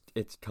 and it's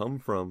come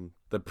from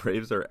the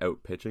Braves are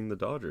out pitching the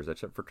Dodgers,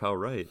 except for Kyle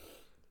Wright.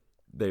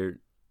 They're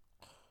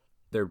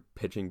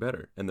pitching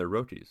better, and they're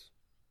rookies.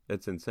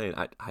 It's insane.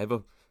 I have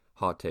a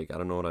hot take. I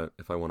don't know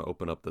if I want to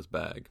open up this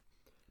bag,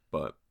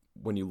 but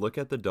when you look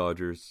at the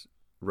Dodgers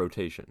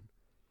rotation,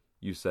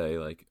 you say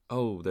like,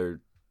 oh,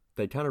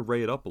 they kind of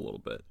ray it up a little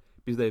bit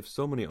because they have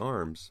so many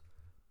arms.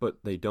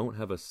 But they don't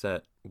have a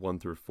set 1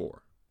 through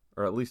 4,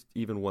 or at least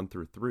even 1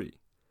 through 3.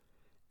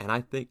 And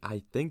I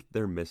think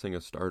they're missing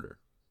a starter.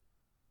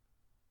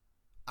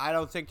 I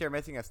don't think they're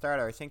missing a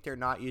starter. I think they're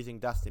not using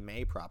Dustin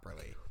May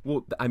properly.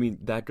 Well, I mean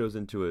that goes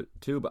into it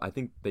too. But I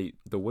think the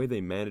way they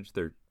manage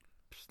their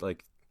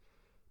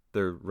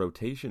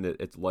rotation,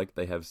 it's like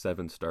they have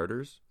 7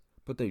 starters,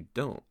 but they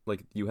don't.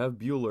 Like you have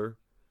Buehler,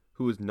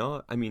 who is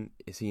not. I mean,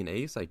 is he an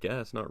ace? I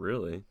guess not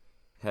really.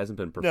 Hasn't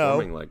been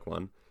performing like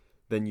one.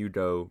 Then you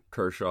go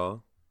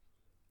Kershaw,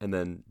 and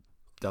then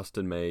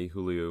Dustin May,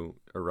 Julio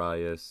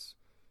Arias,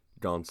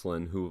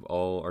 Gonsolin, who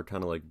all are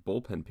kind of like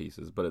bullpen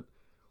pieces. But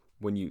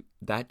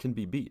that can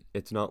be beat.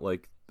 It's not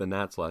like the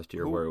Nats last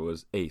year where it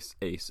was ace,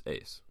 ace,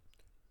 ace.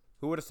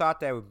 Who would have thought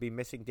they would be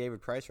missing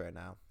David Price right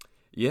now?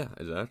 Yeah,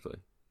 exactly.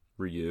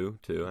 Ryu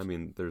too. I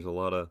mean, there's a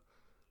lot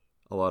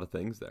of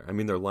things there. I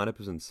mean, their lineup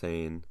is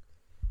insane.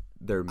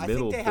 I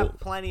think they have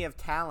plenty of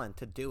talent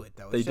to do it,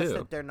 though. It's just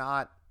that they're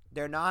not.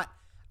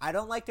 I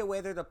don't like the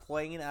way they're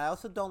deploying it. I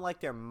also don't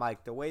like their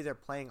mic, the way they're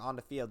playing on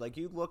the field. Like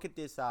you look at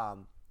this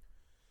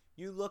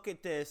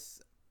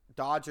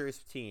Dodgers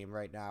team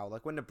right now.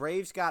 Like when the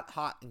Braves got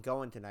hot and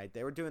going tonight,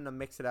 they were doing the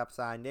mix it up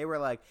sign. They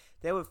were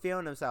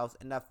feeling themselves,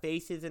 and the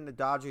faces in the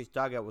Dodgers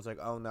dugout was like,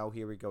 "Oh no,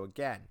 here we go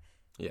again."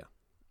 Yeah.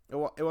 It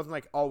wasn't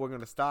like, "Oh, we're going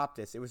to stop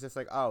this." It was just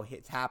like, "Oh,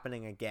 it's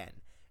happening again."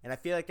 And I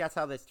feel like that's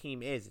how this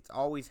team is. It's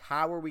always,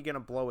 how are we going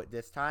to blow it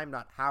this time,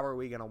 not how are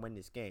we going to win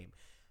this game.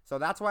 So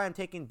that's why I'm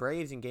taking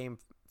Braves in Game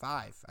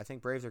 5. I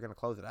think Braves are going to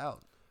close it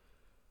out.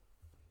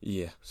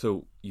 Yeah.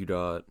 So you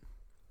got,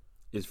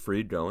 is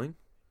Fried going?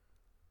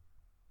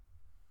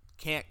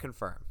 Can't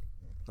confirm.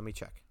 Let me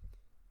check.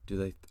 Do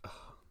they?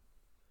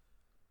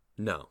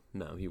 No,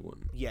 he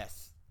wouldn't.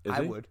 Yes,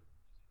 I would.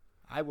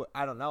 I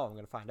don't know. I'm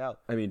going to find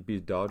out. I mean, the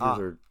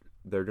Dodgers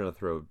they're going to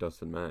throw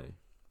Dustin May.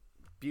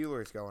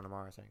 Buehler's going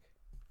tomorrow, I think.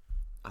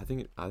 I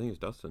think it's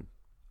Dustin.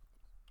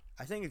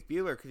 I think it's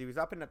Buehler because he was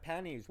up in the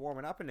pen. He was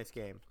warming up in this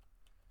game.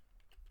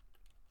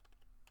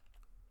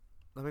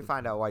 Let me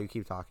find out why you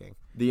keep talking.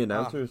 The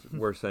announcers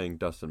were saying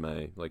Dustin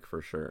May, like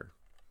for sure.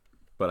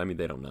 But I mean,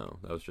 they don't know.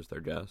 That was just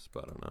their guess,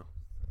 but I don't know.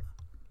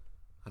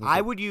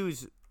 I would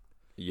use.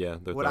 Yeah,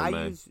 would I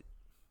May. use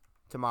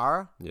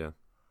tomorrow? Yeah.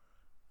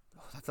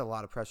 Oh, that's a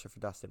lot of pressure for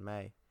Dustin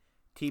May.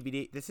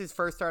 TBD. This is his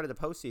first start of the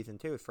postseason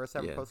too. His first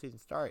ever postseason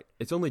start.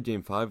 It's only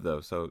Game 5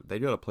 though, so they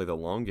gotta play the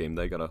long game.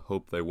 They gotta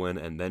hope they win,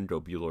 and then go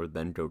Buehler,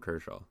 then go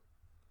Kershaw.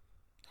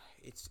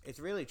 It's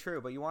really true,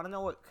 but you want to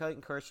know what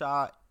Clayton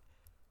Kershaw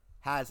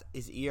has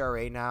his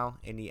ERA now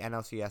in the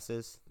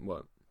NLCSs?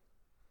 What?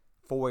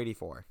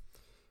 4.84.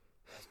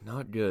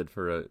 Not good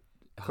for a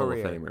Hall of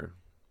Famer.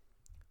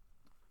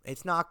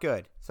 It's not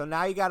good. So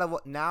now you gotta.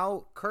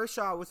 Now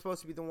Kershaw was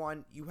supposed to be the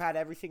one. You had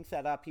everything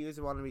set up. He was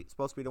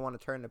supposed to be the one to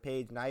turn the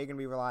page. Now you're gonna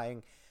be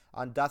relying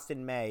on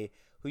Dustin May,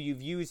 who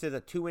you've used as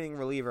a 2-inning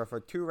reliever for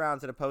 2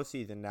 rounds of the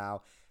postseason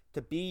now,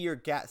 to be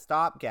your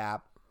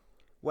stopgap.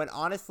 When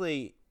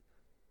honestly,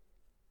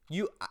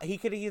 he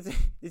could have used.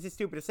 This is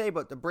stupid to say,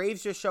 but the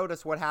Braves just showed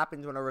us what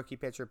happens when a rookie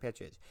pitcher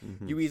pitches.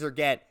 Mm-hmm. You either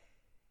get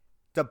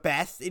the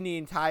best in the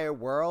entire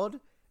world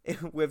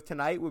with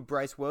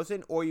Bryce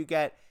Wilson, or you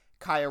get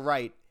Kyle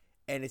Wright,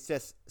 and it's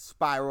just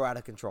spiral out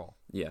of control.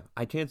 Yeah,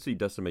 I can't see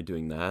Dustin May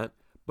doing that,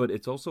 but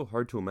it's also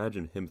hard to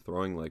imagine him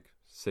throwing like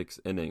 6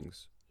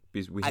 innings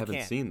because we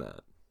haven't seen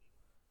that.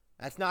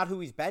 That's not who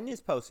he's been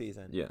this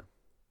postseason. Yeah.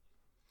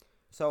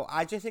 So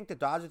I just think the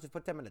Dodgers have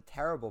put them in a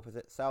terrible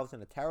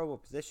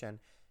position.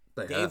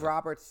 Dave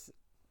Roberts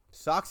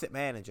sucks at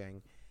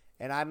managing,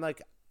 and I'm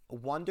like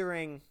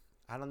wondering.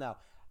 I don't know.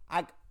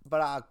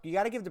 But you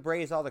got to give the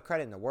Braves all the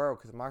credit in the world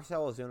because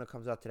Marcell Ozuna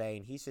comes out today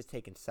and he's just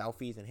taking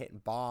selfies and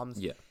hitting bombs.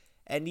 Yeah.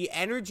 And the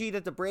energy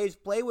that the Braves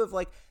play with,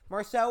 like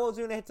Marcell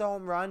Ozuna hits a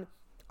home run,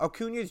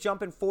 Acuna's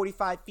jumping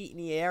 45 feet in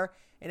the air,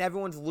 and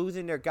everyone's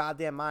losing their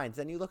goddamn minds.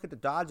 Then you look at the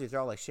Dodgers, they're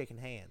all like shaking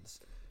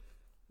hands.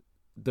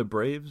 The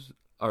Braves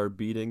are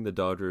beating the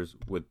Dodgers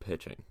with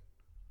pitching.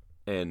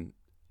 And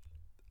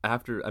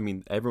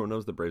everyone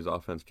knows the Braves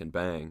offense can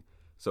bang.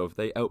 So if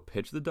they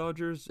outpitch the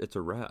Dodgers, it's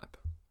a wrap.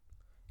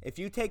 If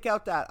you take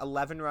out that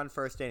 11-run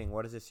first inning,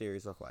 what does this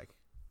series look like?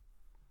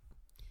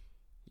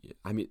 Yeah,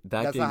 I mean,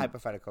 that's a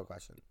hypothetical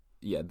question.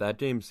 Yeah, that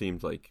game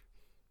seems like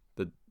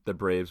the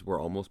Braves were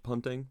almost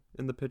punting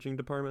in the pitching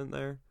department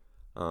there.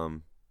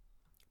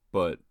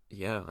 But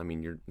yeah, I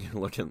mean, you're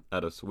looking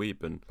at a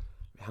sweep, and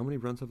how many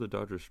runs have the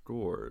Dodgers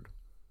scored?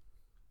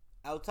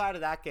 Outside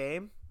of that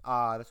game,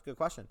 that's a good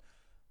question.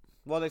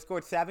 Well, they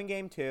scored 7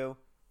 game 2,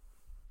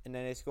 and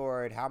then they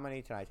scored how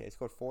many tonight? They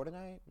scored 4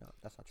 tonight? No,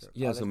 that's not true.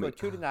 Yeah, they scored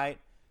 2 tonight.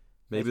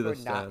 Maybe the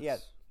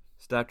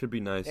stat could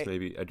be nice.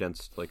 Maybe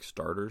against like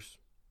starters,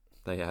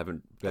 they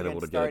haven't been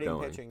able to get it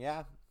going. Pitching,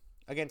 yeah,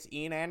 against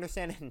Ian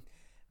Anderson and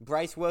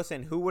Bryce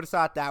Wilson. Who would have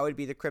thought that would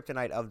be the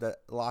kryptonite of the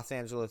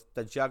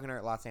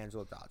juggernaut Los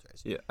Angeles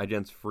Dodgers? Yeah,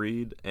 against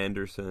Fried,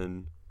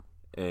 Anderson,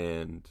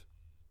 and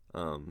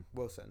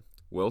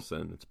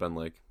Wilson. It's been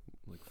like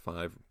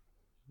 5,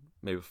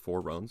 maybe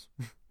 4 runs.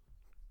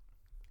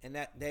 And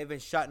that they've been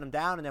shutting them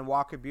down. And then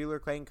Walker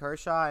Buehler, Clayton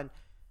Kershaw, and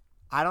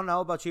I don't know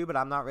about you, but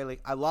I'm not really.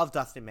 I love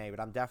Dustin May, but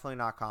I'm definitely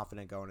not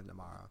confident going in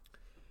tomorrow.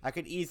 I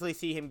could easily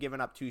see him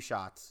giving up 2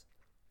 shots.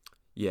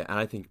 Yeah, and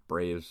I think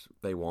Braves,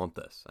 they want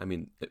this. I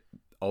mean,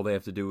 all they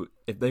have to do,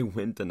 if they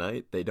win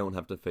tonight, they don't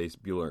have to face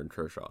Buehler and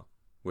Kershaw,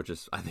 which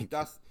is, I think,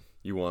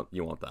 you want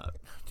that.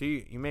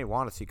 You may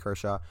want to see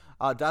Kershaw.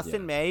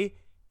 Dustin May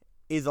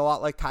is a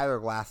lot like Tyler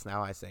Glass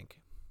now, I think.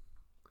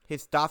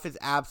 His stuff is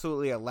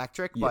absolutely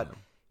electric, but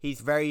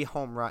he's very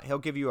home run. He'll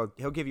give you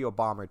a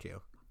bomb or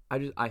 2.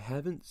 I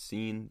haven't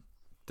seen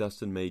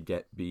Dustin May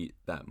get beat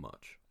that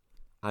much.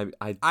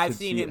 I've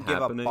seen him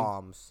give up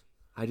bombs.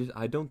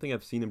 I don't think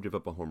I've seen him give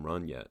up a home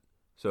run yet.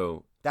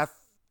 So that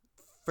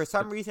for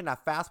some reason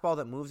that fastball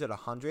that moves at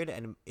 100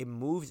 and it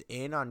moves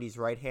in on these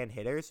right-hand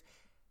hitters,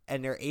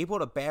 and they're able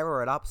to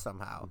barrel it up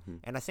somehow. Mm-hmm.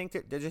 And I think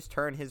they just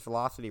turn his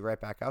velocity right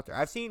back out there.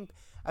 I've seen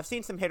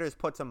some hitters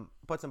put some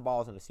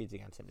balls in the seats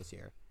against him this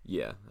year.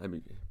 Yeah, I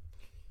mean,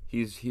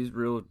 he's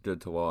real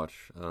good to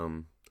watch.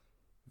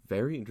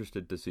 Very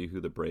interested to see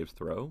who the Braves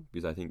throw,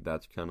 because I think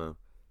that's kind of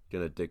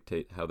going to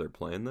dictate how they're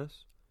playing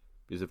this.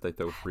 Because if they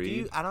throw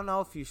Fried... I don't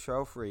know if you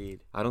throw Fried.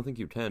 I don't think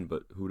you can,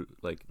 but who,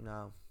 like...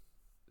 No.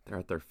 They're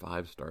at their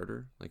 5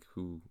 starter? Like,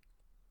 who...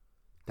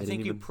 I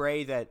think you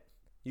pray that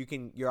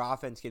your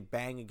offense can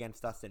bang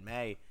against Dustin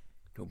May.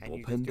 And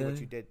you just do what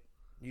you did.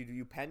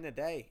 You pen the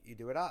day. You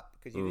do it up.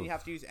 Because you didn't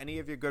have to use any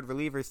of your good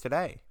relievers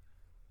today.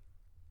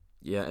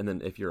 Yeah, and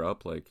then if you're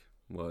up,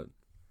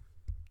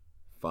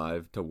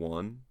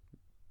 5-1...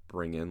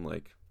 bring in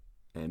like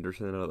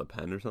Anderson out of the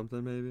pen or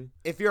something, maybe.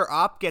 If you're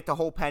up, get the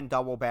whole pen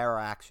double barrel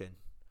action.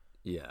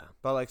 Yeah.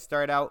 But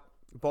start out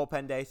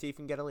bullpen day, see if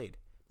you can get a lead.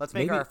 Let's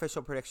make our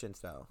official predictions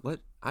though.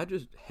 I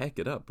just heck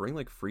it up.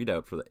 Bring Fried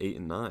out for the 8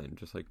 and 9,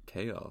 just like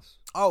chaos.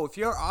 Oh, if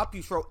you're up,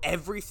 you throw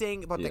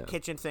everything but the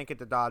kitchen sink at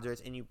the Dodgers,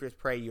 and you just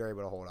pray you're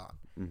able to hold on.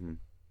 Mm-hmm.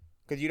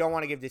 Because you don't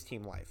want to give this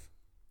team life.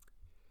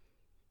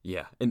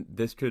 Yeah, and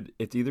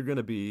it's either going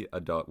to be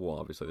well,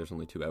 obviously there's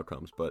only 2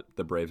 outcomes, but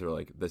the Braves are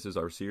like, this is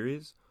our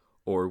series.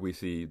 Or we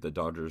see the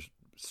Dodgers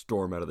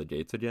storm out of the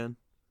gates again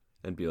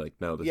and be like,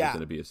 no, this is going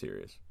to be a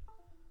series.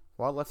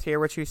 Well, let's hear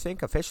what you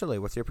think officially.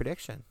 What's your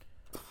prediction?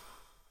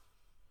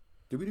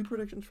 Did we do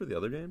predictions for the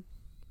other game?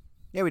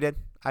 Yeah, we did.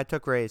 I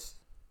took Rays.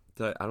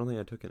 I don't think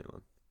I took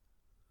anyone.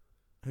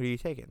 Who are you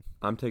taking?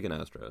 I'm taking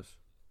Astros.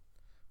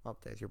 Well,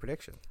 there's your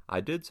prediction.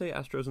 I did say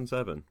Astros in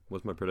 7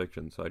 was my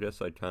prediction, so I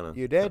guess I kind of...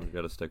 You did?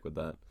 Got to stick with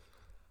that.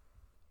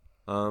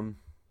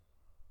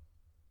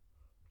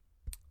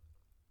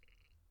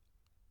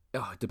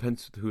 It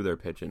depends who they're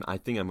pitching. I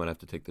think I might have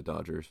to take the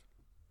Dodgers.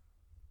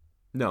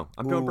 No,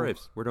 I'm going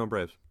Braves. We're going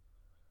Braves.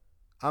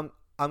 I'm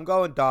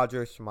going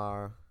Dodgers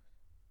tomorrow.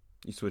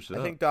 You switched it up.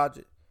 I think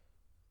Dodgers.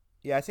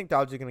 Yeah, I think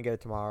Dodgers are going to get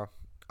it tomorrow.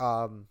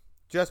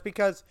 Just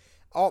because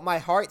my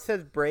heart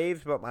says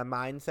Braves, but my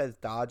mind says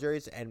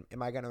Dodgers, and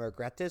am I going to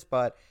regret this?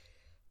 But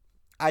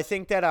I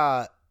think that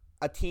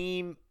a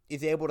team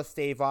is able to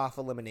stave off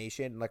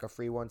elimination, like a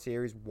 3-1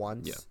 series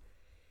once. Yeah.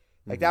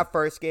 Like that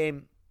first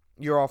game,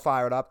 you're all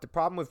fired up. The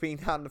problem with being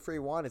down to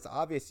 3-1 is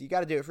obvious. You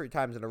got to do it 3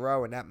 times in a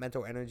row, and that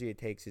mental energy it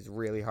takes is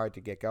really hard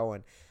to get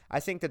going. I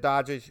think the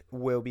Dodgers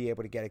will be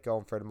able to get it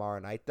going for tomorrow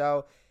night,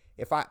 though.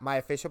 My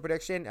official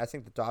prediction, I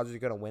think the Dodgers are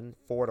going to win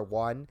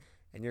 4-1,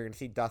 and you're going to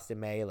see Dustin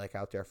May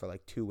out there for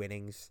 2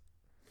 innings,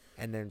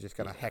 and then just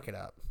going to heck it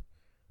up.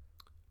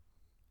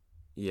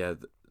 Yeah,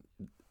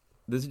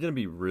 this is going to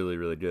be really,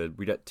 really good.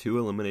 We got 2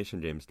 elimination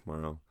games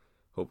tomorrow.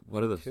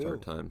 What are the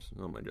start times?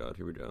 Oh my God,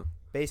 here we go.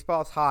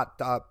 Baseball's hot.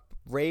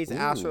 Rays,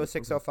 Astros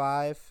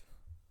 6:05,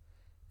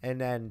 and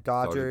then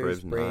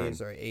Dodgers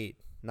Braves are 8,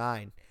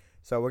 9.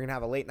 So we're going to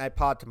have a late night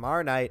pod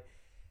tomorrow night.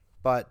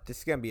 But this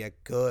is going to be a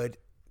good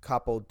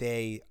couple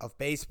day of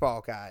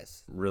baseball,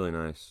 guys. Really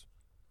nice.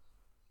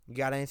 You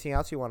got anything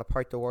else you want to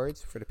part the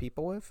words for the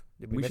people with?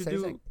 Did we miss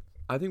anything?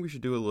 I think we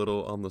should do a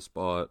little on the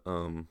spot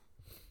from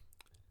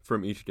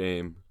each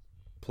game,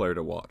 player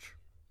to watch.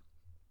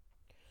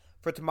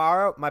 For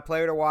tomorrow, my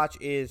player to watch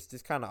is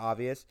just kind of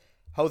obvious,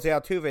 Jose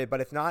Altuve. But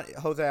if not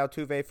Jose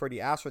Altuve for the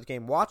Astros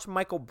game, watch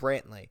Michael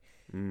Brantley.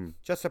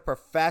 Just a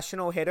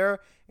professional hitter.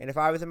 And if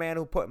I was a man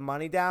who put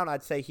money down,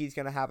 I'd say he's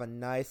going to have a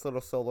nice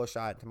little solo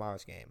shot in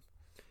tomorrow's game.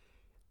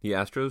 The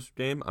Astros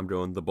game, I'm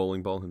going the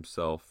bowling ball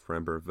himself,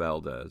 Framber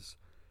Valdez,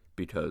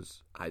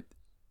 because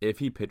if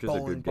he pitches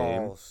a good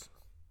game,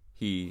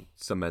 he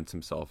cements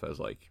himself as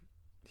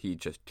he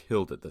just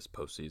killed it this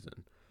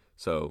postseason.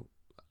 So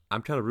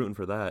I'm kind of rooting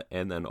for that.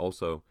 And then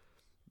also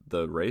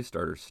the Rays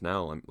starter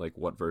Snell,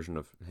 what version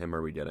of him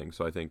are we getting?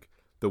 So I think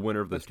the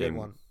winner of this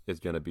game is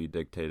going to be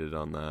dictated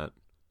on that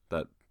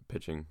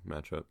pitching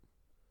matchup.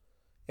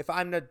 If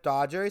I'm the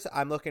Dodgers,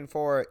 I'm looking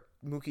for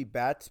Mookie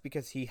Betts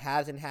because he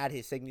hasn't had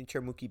his signature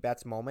Mookie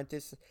Betts moment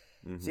this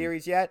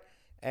series yet.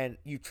 And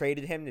you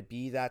traded him to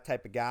be that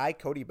type of guy.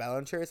 Cody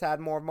Bellinger has had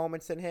more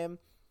moments than him.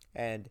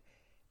 And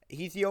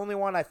he's the only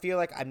one I feel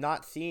like I'm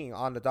not seeing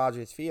on the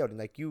Dodgers field.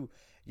 And you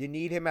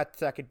need him at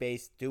second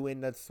base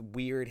doing this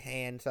weird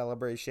hand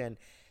celebration.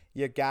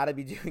 You got to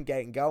be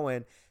getting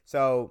going.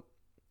 So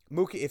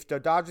Mookie, if the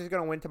Dodgers are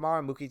going to win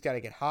tomorrow, Mookie's got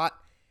to get hot.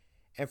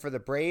 And for the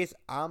Braves,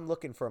 I'm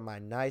looking for my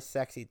nice,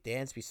 sexy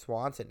Dansby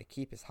Swanson to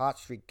keep his hot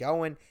streak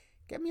going.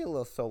 Get me a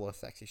little solo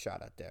sexy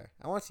shot out there.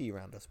 I want to see you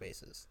around those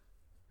bases.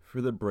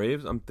 For the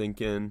Braves, I'm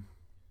picking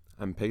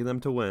them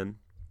to win.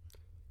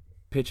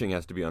 Pitching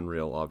has to be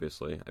unreal,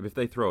 obviously. If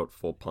they throw it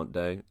full punt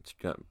day,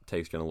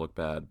 take's going to look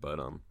bad. But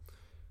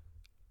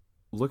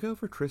look out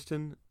for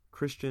Christian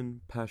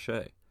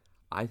Pache.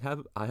 I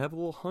have a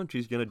little hunch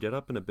he's going to get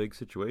up in a big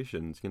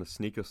situation. He's going to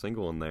sneak a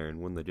single in there and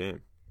win the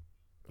game.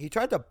 He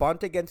tried to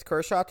bunt against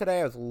Kershaw today.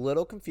 I was a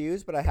little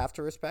confused, but I have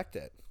to respect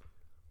it.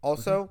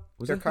 Also,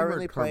 they're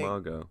currently playing.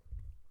 Camargo?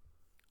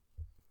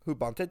 Who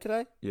bunted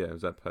today? Yeah,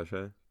 was that Pache?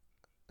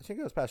 I think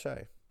it was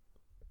Pache.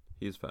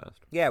 He's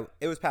fast. Yeah,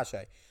 it was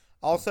Pache.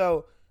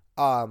 Also,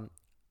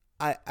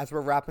 as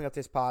we're wrapping up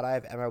this pod, I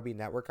have MLB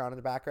Network on in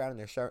the background, and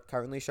they're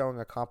currently showing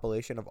a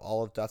compilation of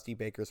all of Dusty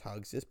Baker's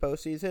hugs this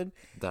postseason.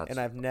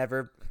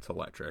 It's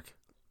electric.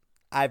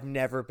 I've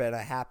never been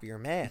a happier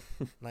man.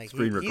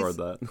 Screen record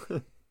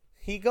that.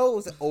 He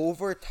goes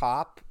over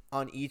top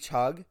on each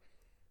hug,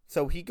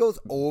 so he goes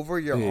over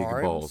your arms.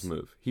 Big balls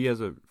move. He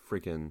has a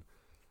freaking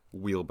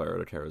wheelbarrow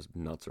to carry his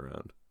nuts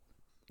around.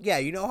 Yeah,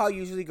 you know how you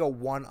usually go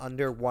one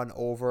under, one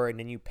over, and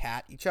then you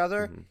pat each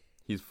other? Mm-hmm.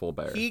 He's full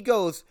bear. He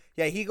goes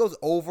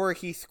over,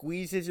 he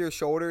squeezes your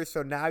shoulders,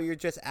 so now you're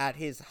just at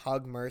his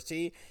hug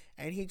mercy,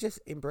 and he just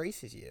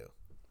embraces you.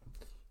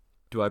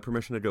 Do I have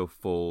permission to go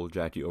full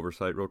Jackie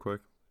oversight real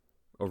quick?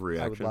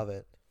 Overreaction? I would love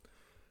it.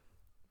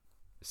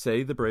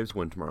 Say the Braves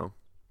win tomorrow,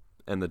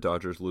 and the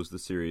Dodgers lose the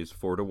series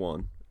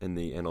 4-1 in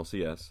the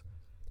NLCS.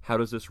 How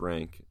does this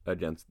rank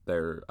against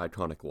their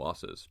iconic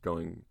losses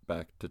going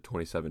back to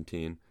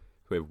 2017?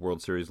 We have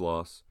World Series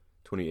loss,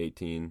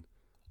 2018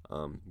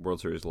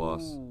 World Series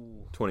loss,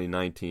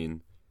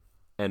 2019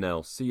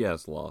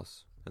 NLCS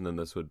loss, and then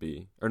this would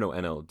be,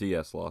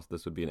 NLDS loss.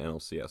 This would be an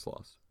NLCS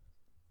loss.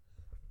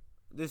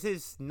 This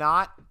is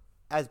not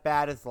as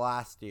bad as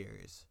last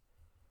year's,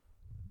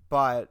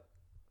 but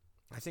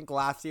I think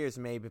last year's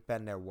may have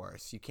been their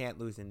worst. You can't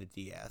lose in the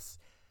DS.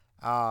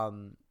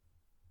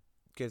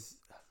 Because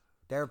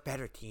they're a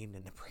better team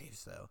than the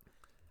Braves, though.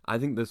 I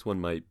think this one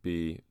might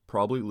be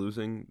probably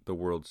losing the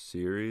World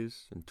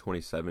Series in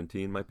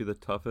 2017 might be the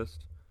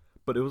toughest.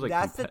 But it was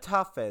that's the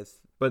toughest.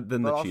 But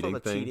then the also cheating the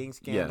thing. Cheating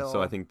scandal. Yeah,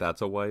 so I think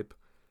that's a wipe.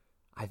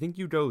 I think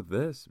you go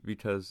this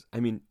because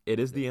it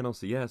is the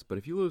NLCS, but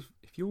if you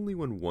only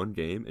win one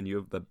game and you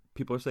have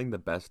people are saying the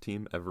best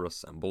team ever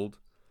assembled,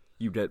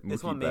 you get Mookie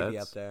this one Betts, may be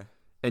up there.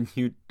 And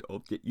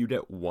you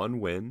get one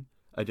win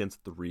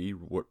against 3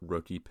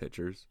 rookie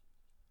pitchers.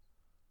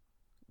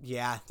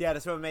 Yeah,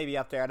 this one may be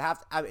up there.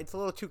 It's a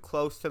little too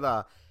close to it's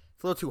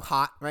a little too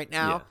hot right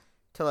now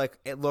to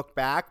look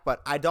back.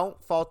 But I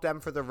don't fault them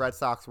for the Red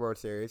Sox World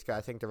Series because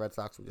I think the Red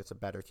Sox were just a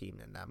better team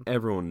than them.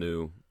 Everyone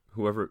knew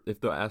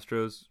if the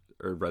Astros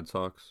or Red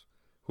Sox,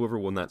 whoever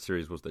won that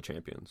series was the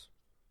champions.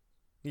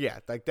 Yeah,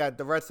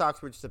 the Red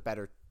Sox were just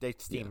they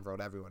steamrolled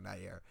everyone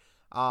that year.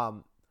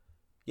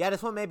 Yeah,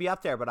 this one may be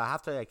up there, but I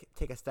have to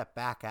take a step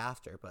back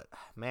after. But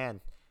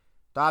man,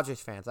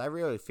 Dodgers fans, I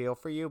really feel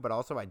for you, but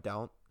also I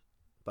don't.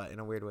 But in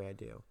a weird way, I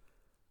do.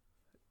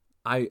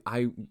 I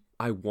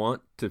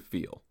want to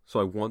feel, so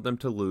I want them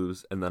to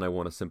lose, and then I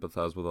want to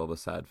sympathize with all the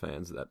sad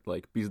fans that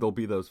because there'll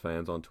be those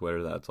fans on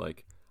Twitter that's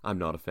I'm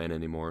not a fan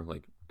anymore,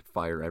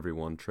 fire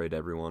everyone, trade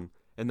everyone,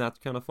 and that's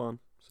kind of fun.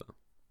 So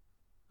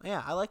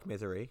yeah, I like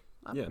misery.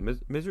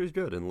 Misery's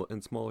good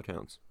in small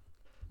accounts.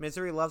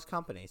 Misery loves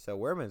company, so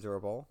we're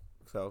miserable.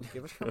 So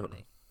give us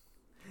company.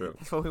 True.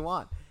 That's what we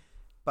want.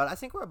 But I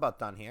think we're about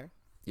done here.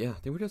 Yeah, I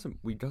think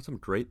we got some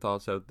great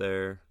thoughts out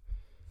there.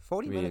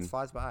 40 minutes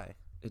flies by.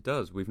 It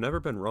does. We've never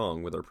been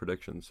wrong with our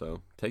predictions,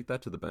 so take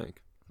that to the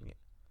bank.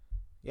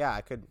 Yeah,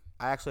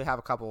 I actually have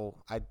a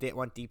couple.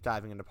 Went deep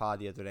diving into pod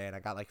the other day, and I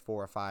got like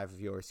 4 or 5 of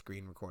yours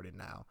screen recorded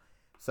now.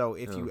 So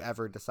if you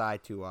ever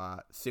decide to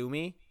sue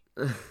me,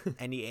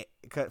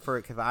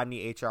 because I'm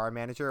the HR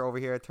manager over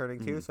here at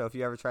Turning 2, so if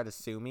you ever try to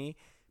sue me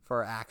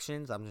for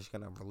actions, I'm just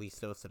gonna release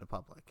those to the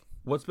public.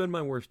 What's been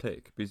my worst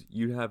take? Because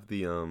you have the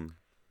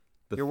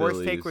your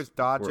worst take was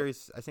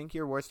Dodgers. I think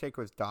your worst take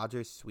was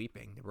Dodgers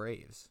sweeping the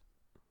Braves.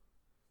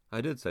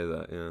 I did say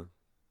that, yeah.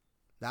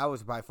 That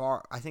was by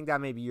far. I think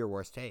that may be your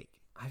worst take.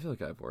 I feel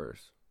like I have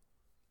worse.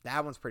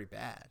 That one's pretty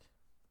bad.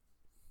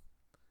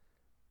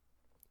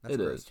 That's It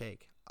a worst is.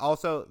 take.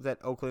 Also, that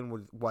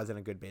Oakland wasn't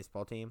a good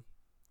baseball team.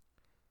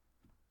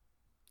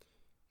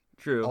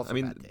 True. Also I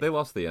mean, bad take. they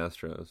lost the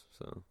Astros,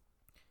 so.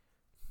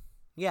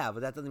 Yeah,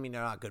 but that doesn't mean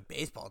they're not a good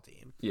baseball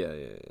team. Yeah.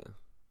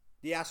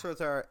 The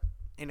Astros are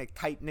in a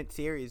tight-knit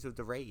series with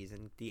the Rays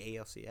and the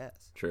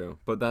ALCS. True.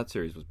 But that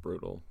series was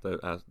brutal. The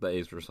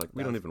A's were just like,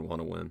 we don't even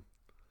want to win.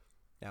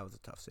 That was a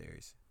tough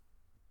series.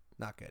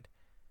 Not good.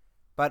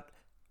 But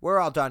we're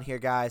all done here,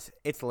 guys.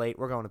 It's late.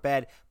 We're going to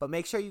bed. But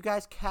make sure you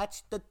guys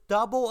catch the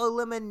double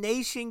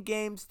elimination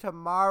games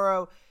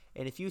tomorrow.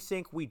 And if you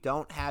think we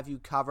don't have you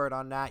covered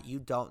on that, you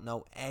don't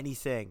know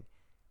anything.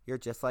 You're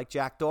just like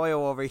Jack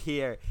Doyle over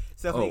here.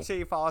 So make sure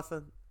you follow us.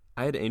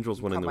 I had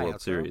Angels winning the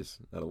World Series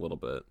at a little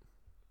bit.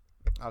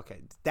 Okay,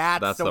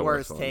 that's the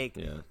worst take.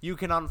 Yeah. You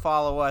can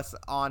unfollow us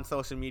on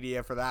social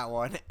media for that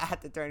one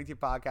at the Turning 2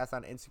 Podcast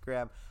on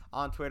Instagram,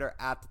 on Twitter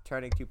at the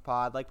Turning 2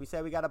 Pod. Like we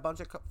said, we got a bunch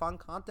of fun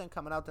content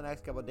coming out the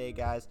next couple of days,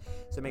 guys.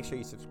 So make sure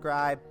you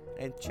subscribe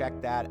and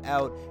check that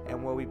out.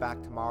 And we'll be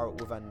back tomorrow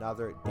with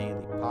another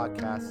daily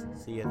podcast.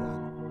 See you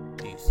then.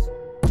 Peace.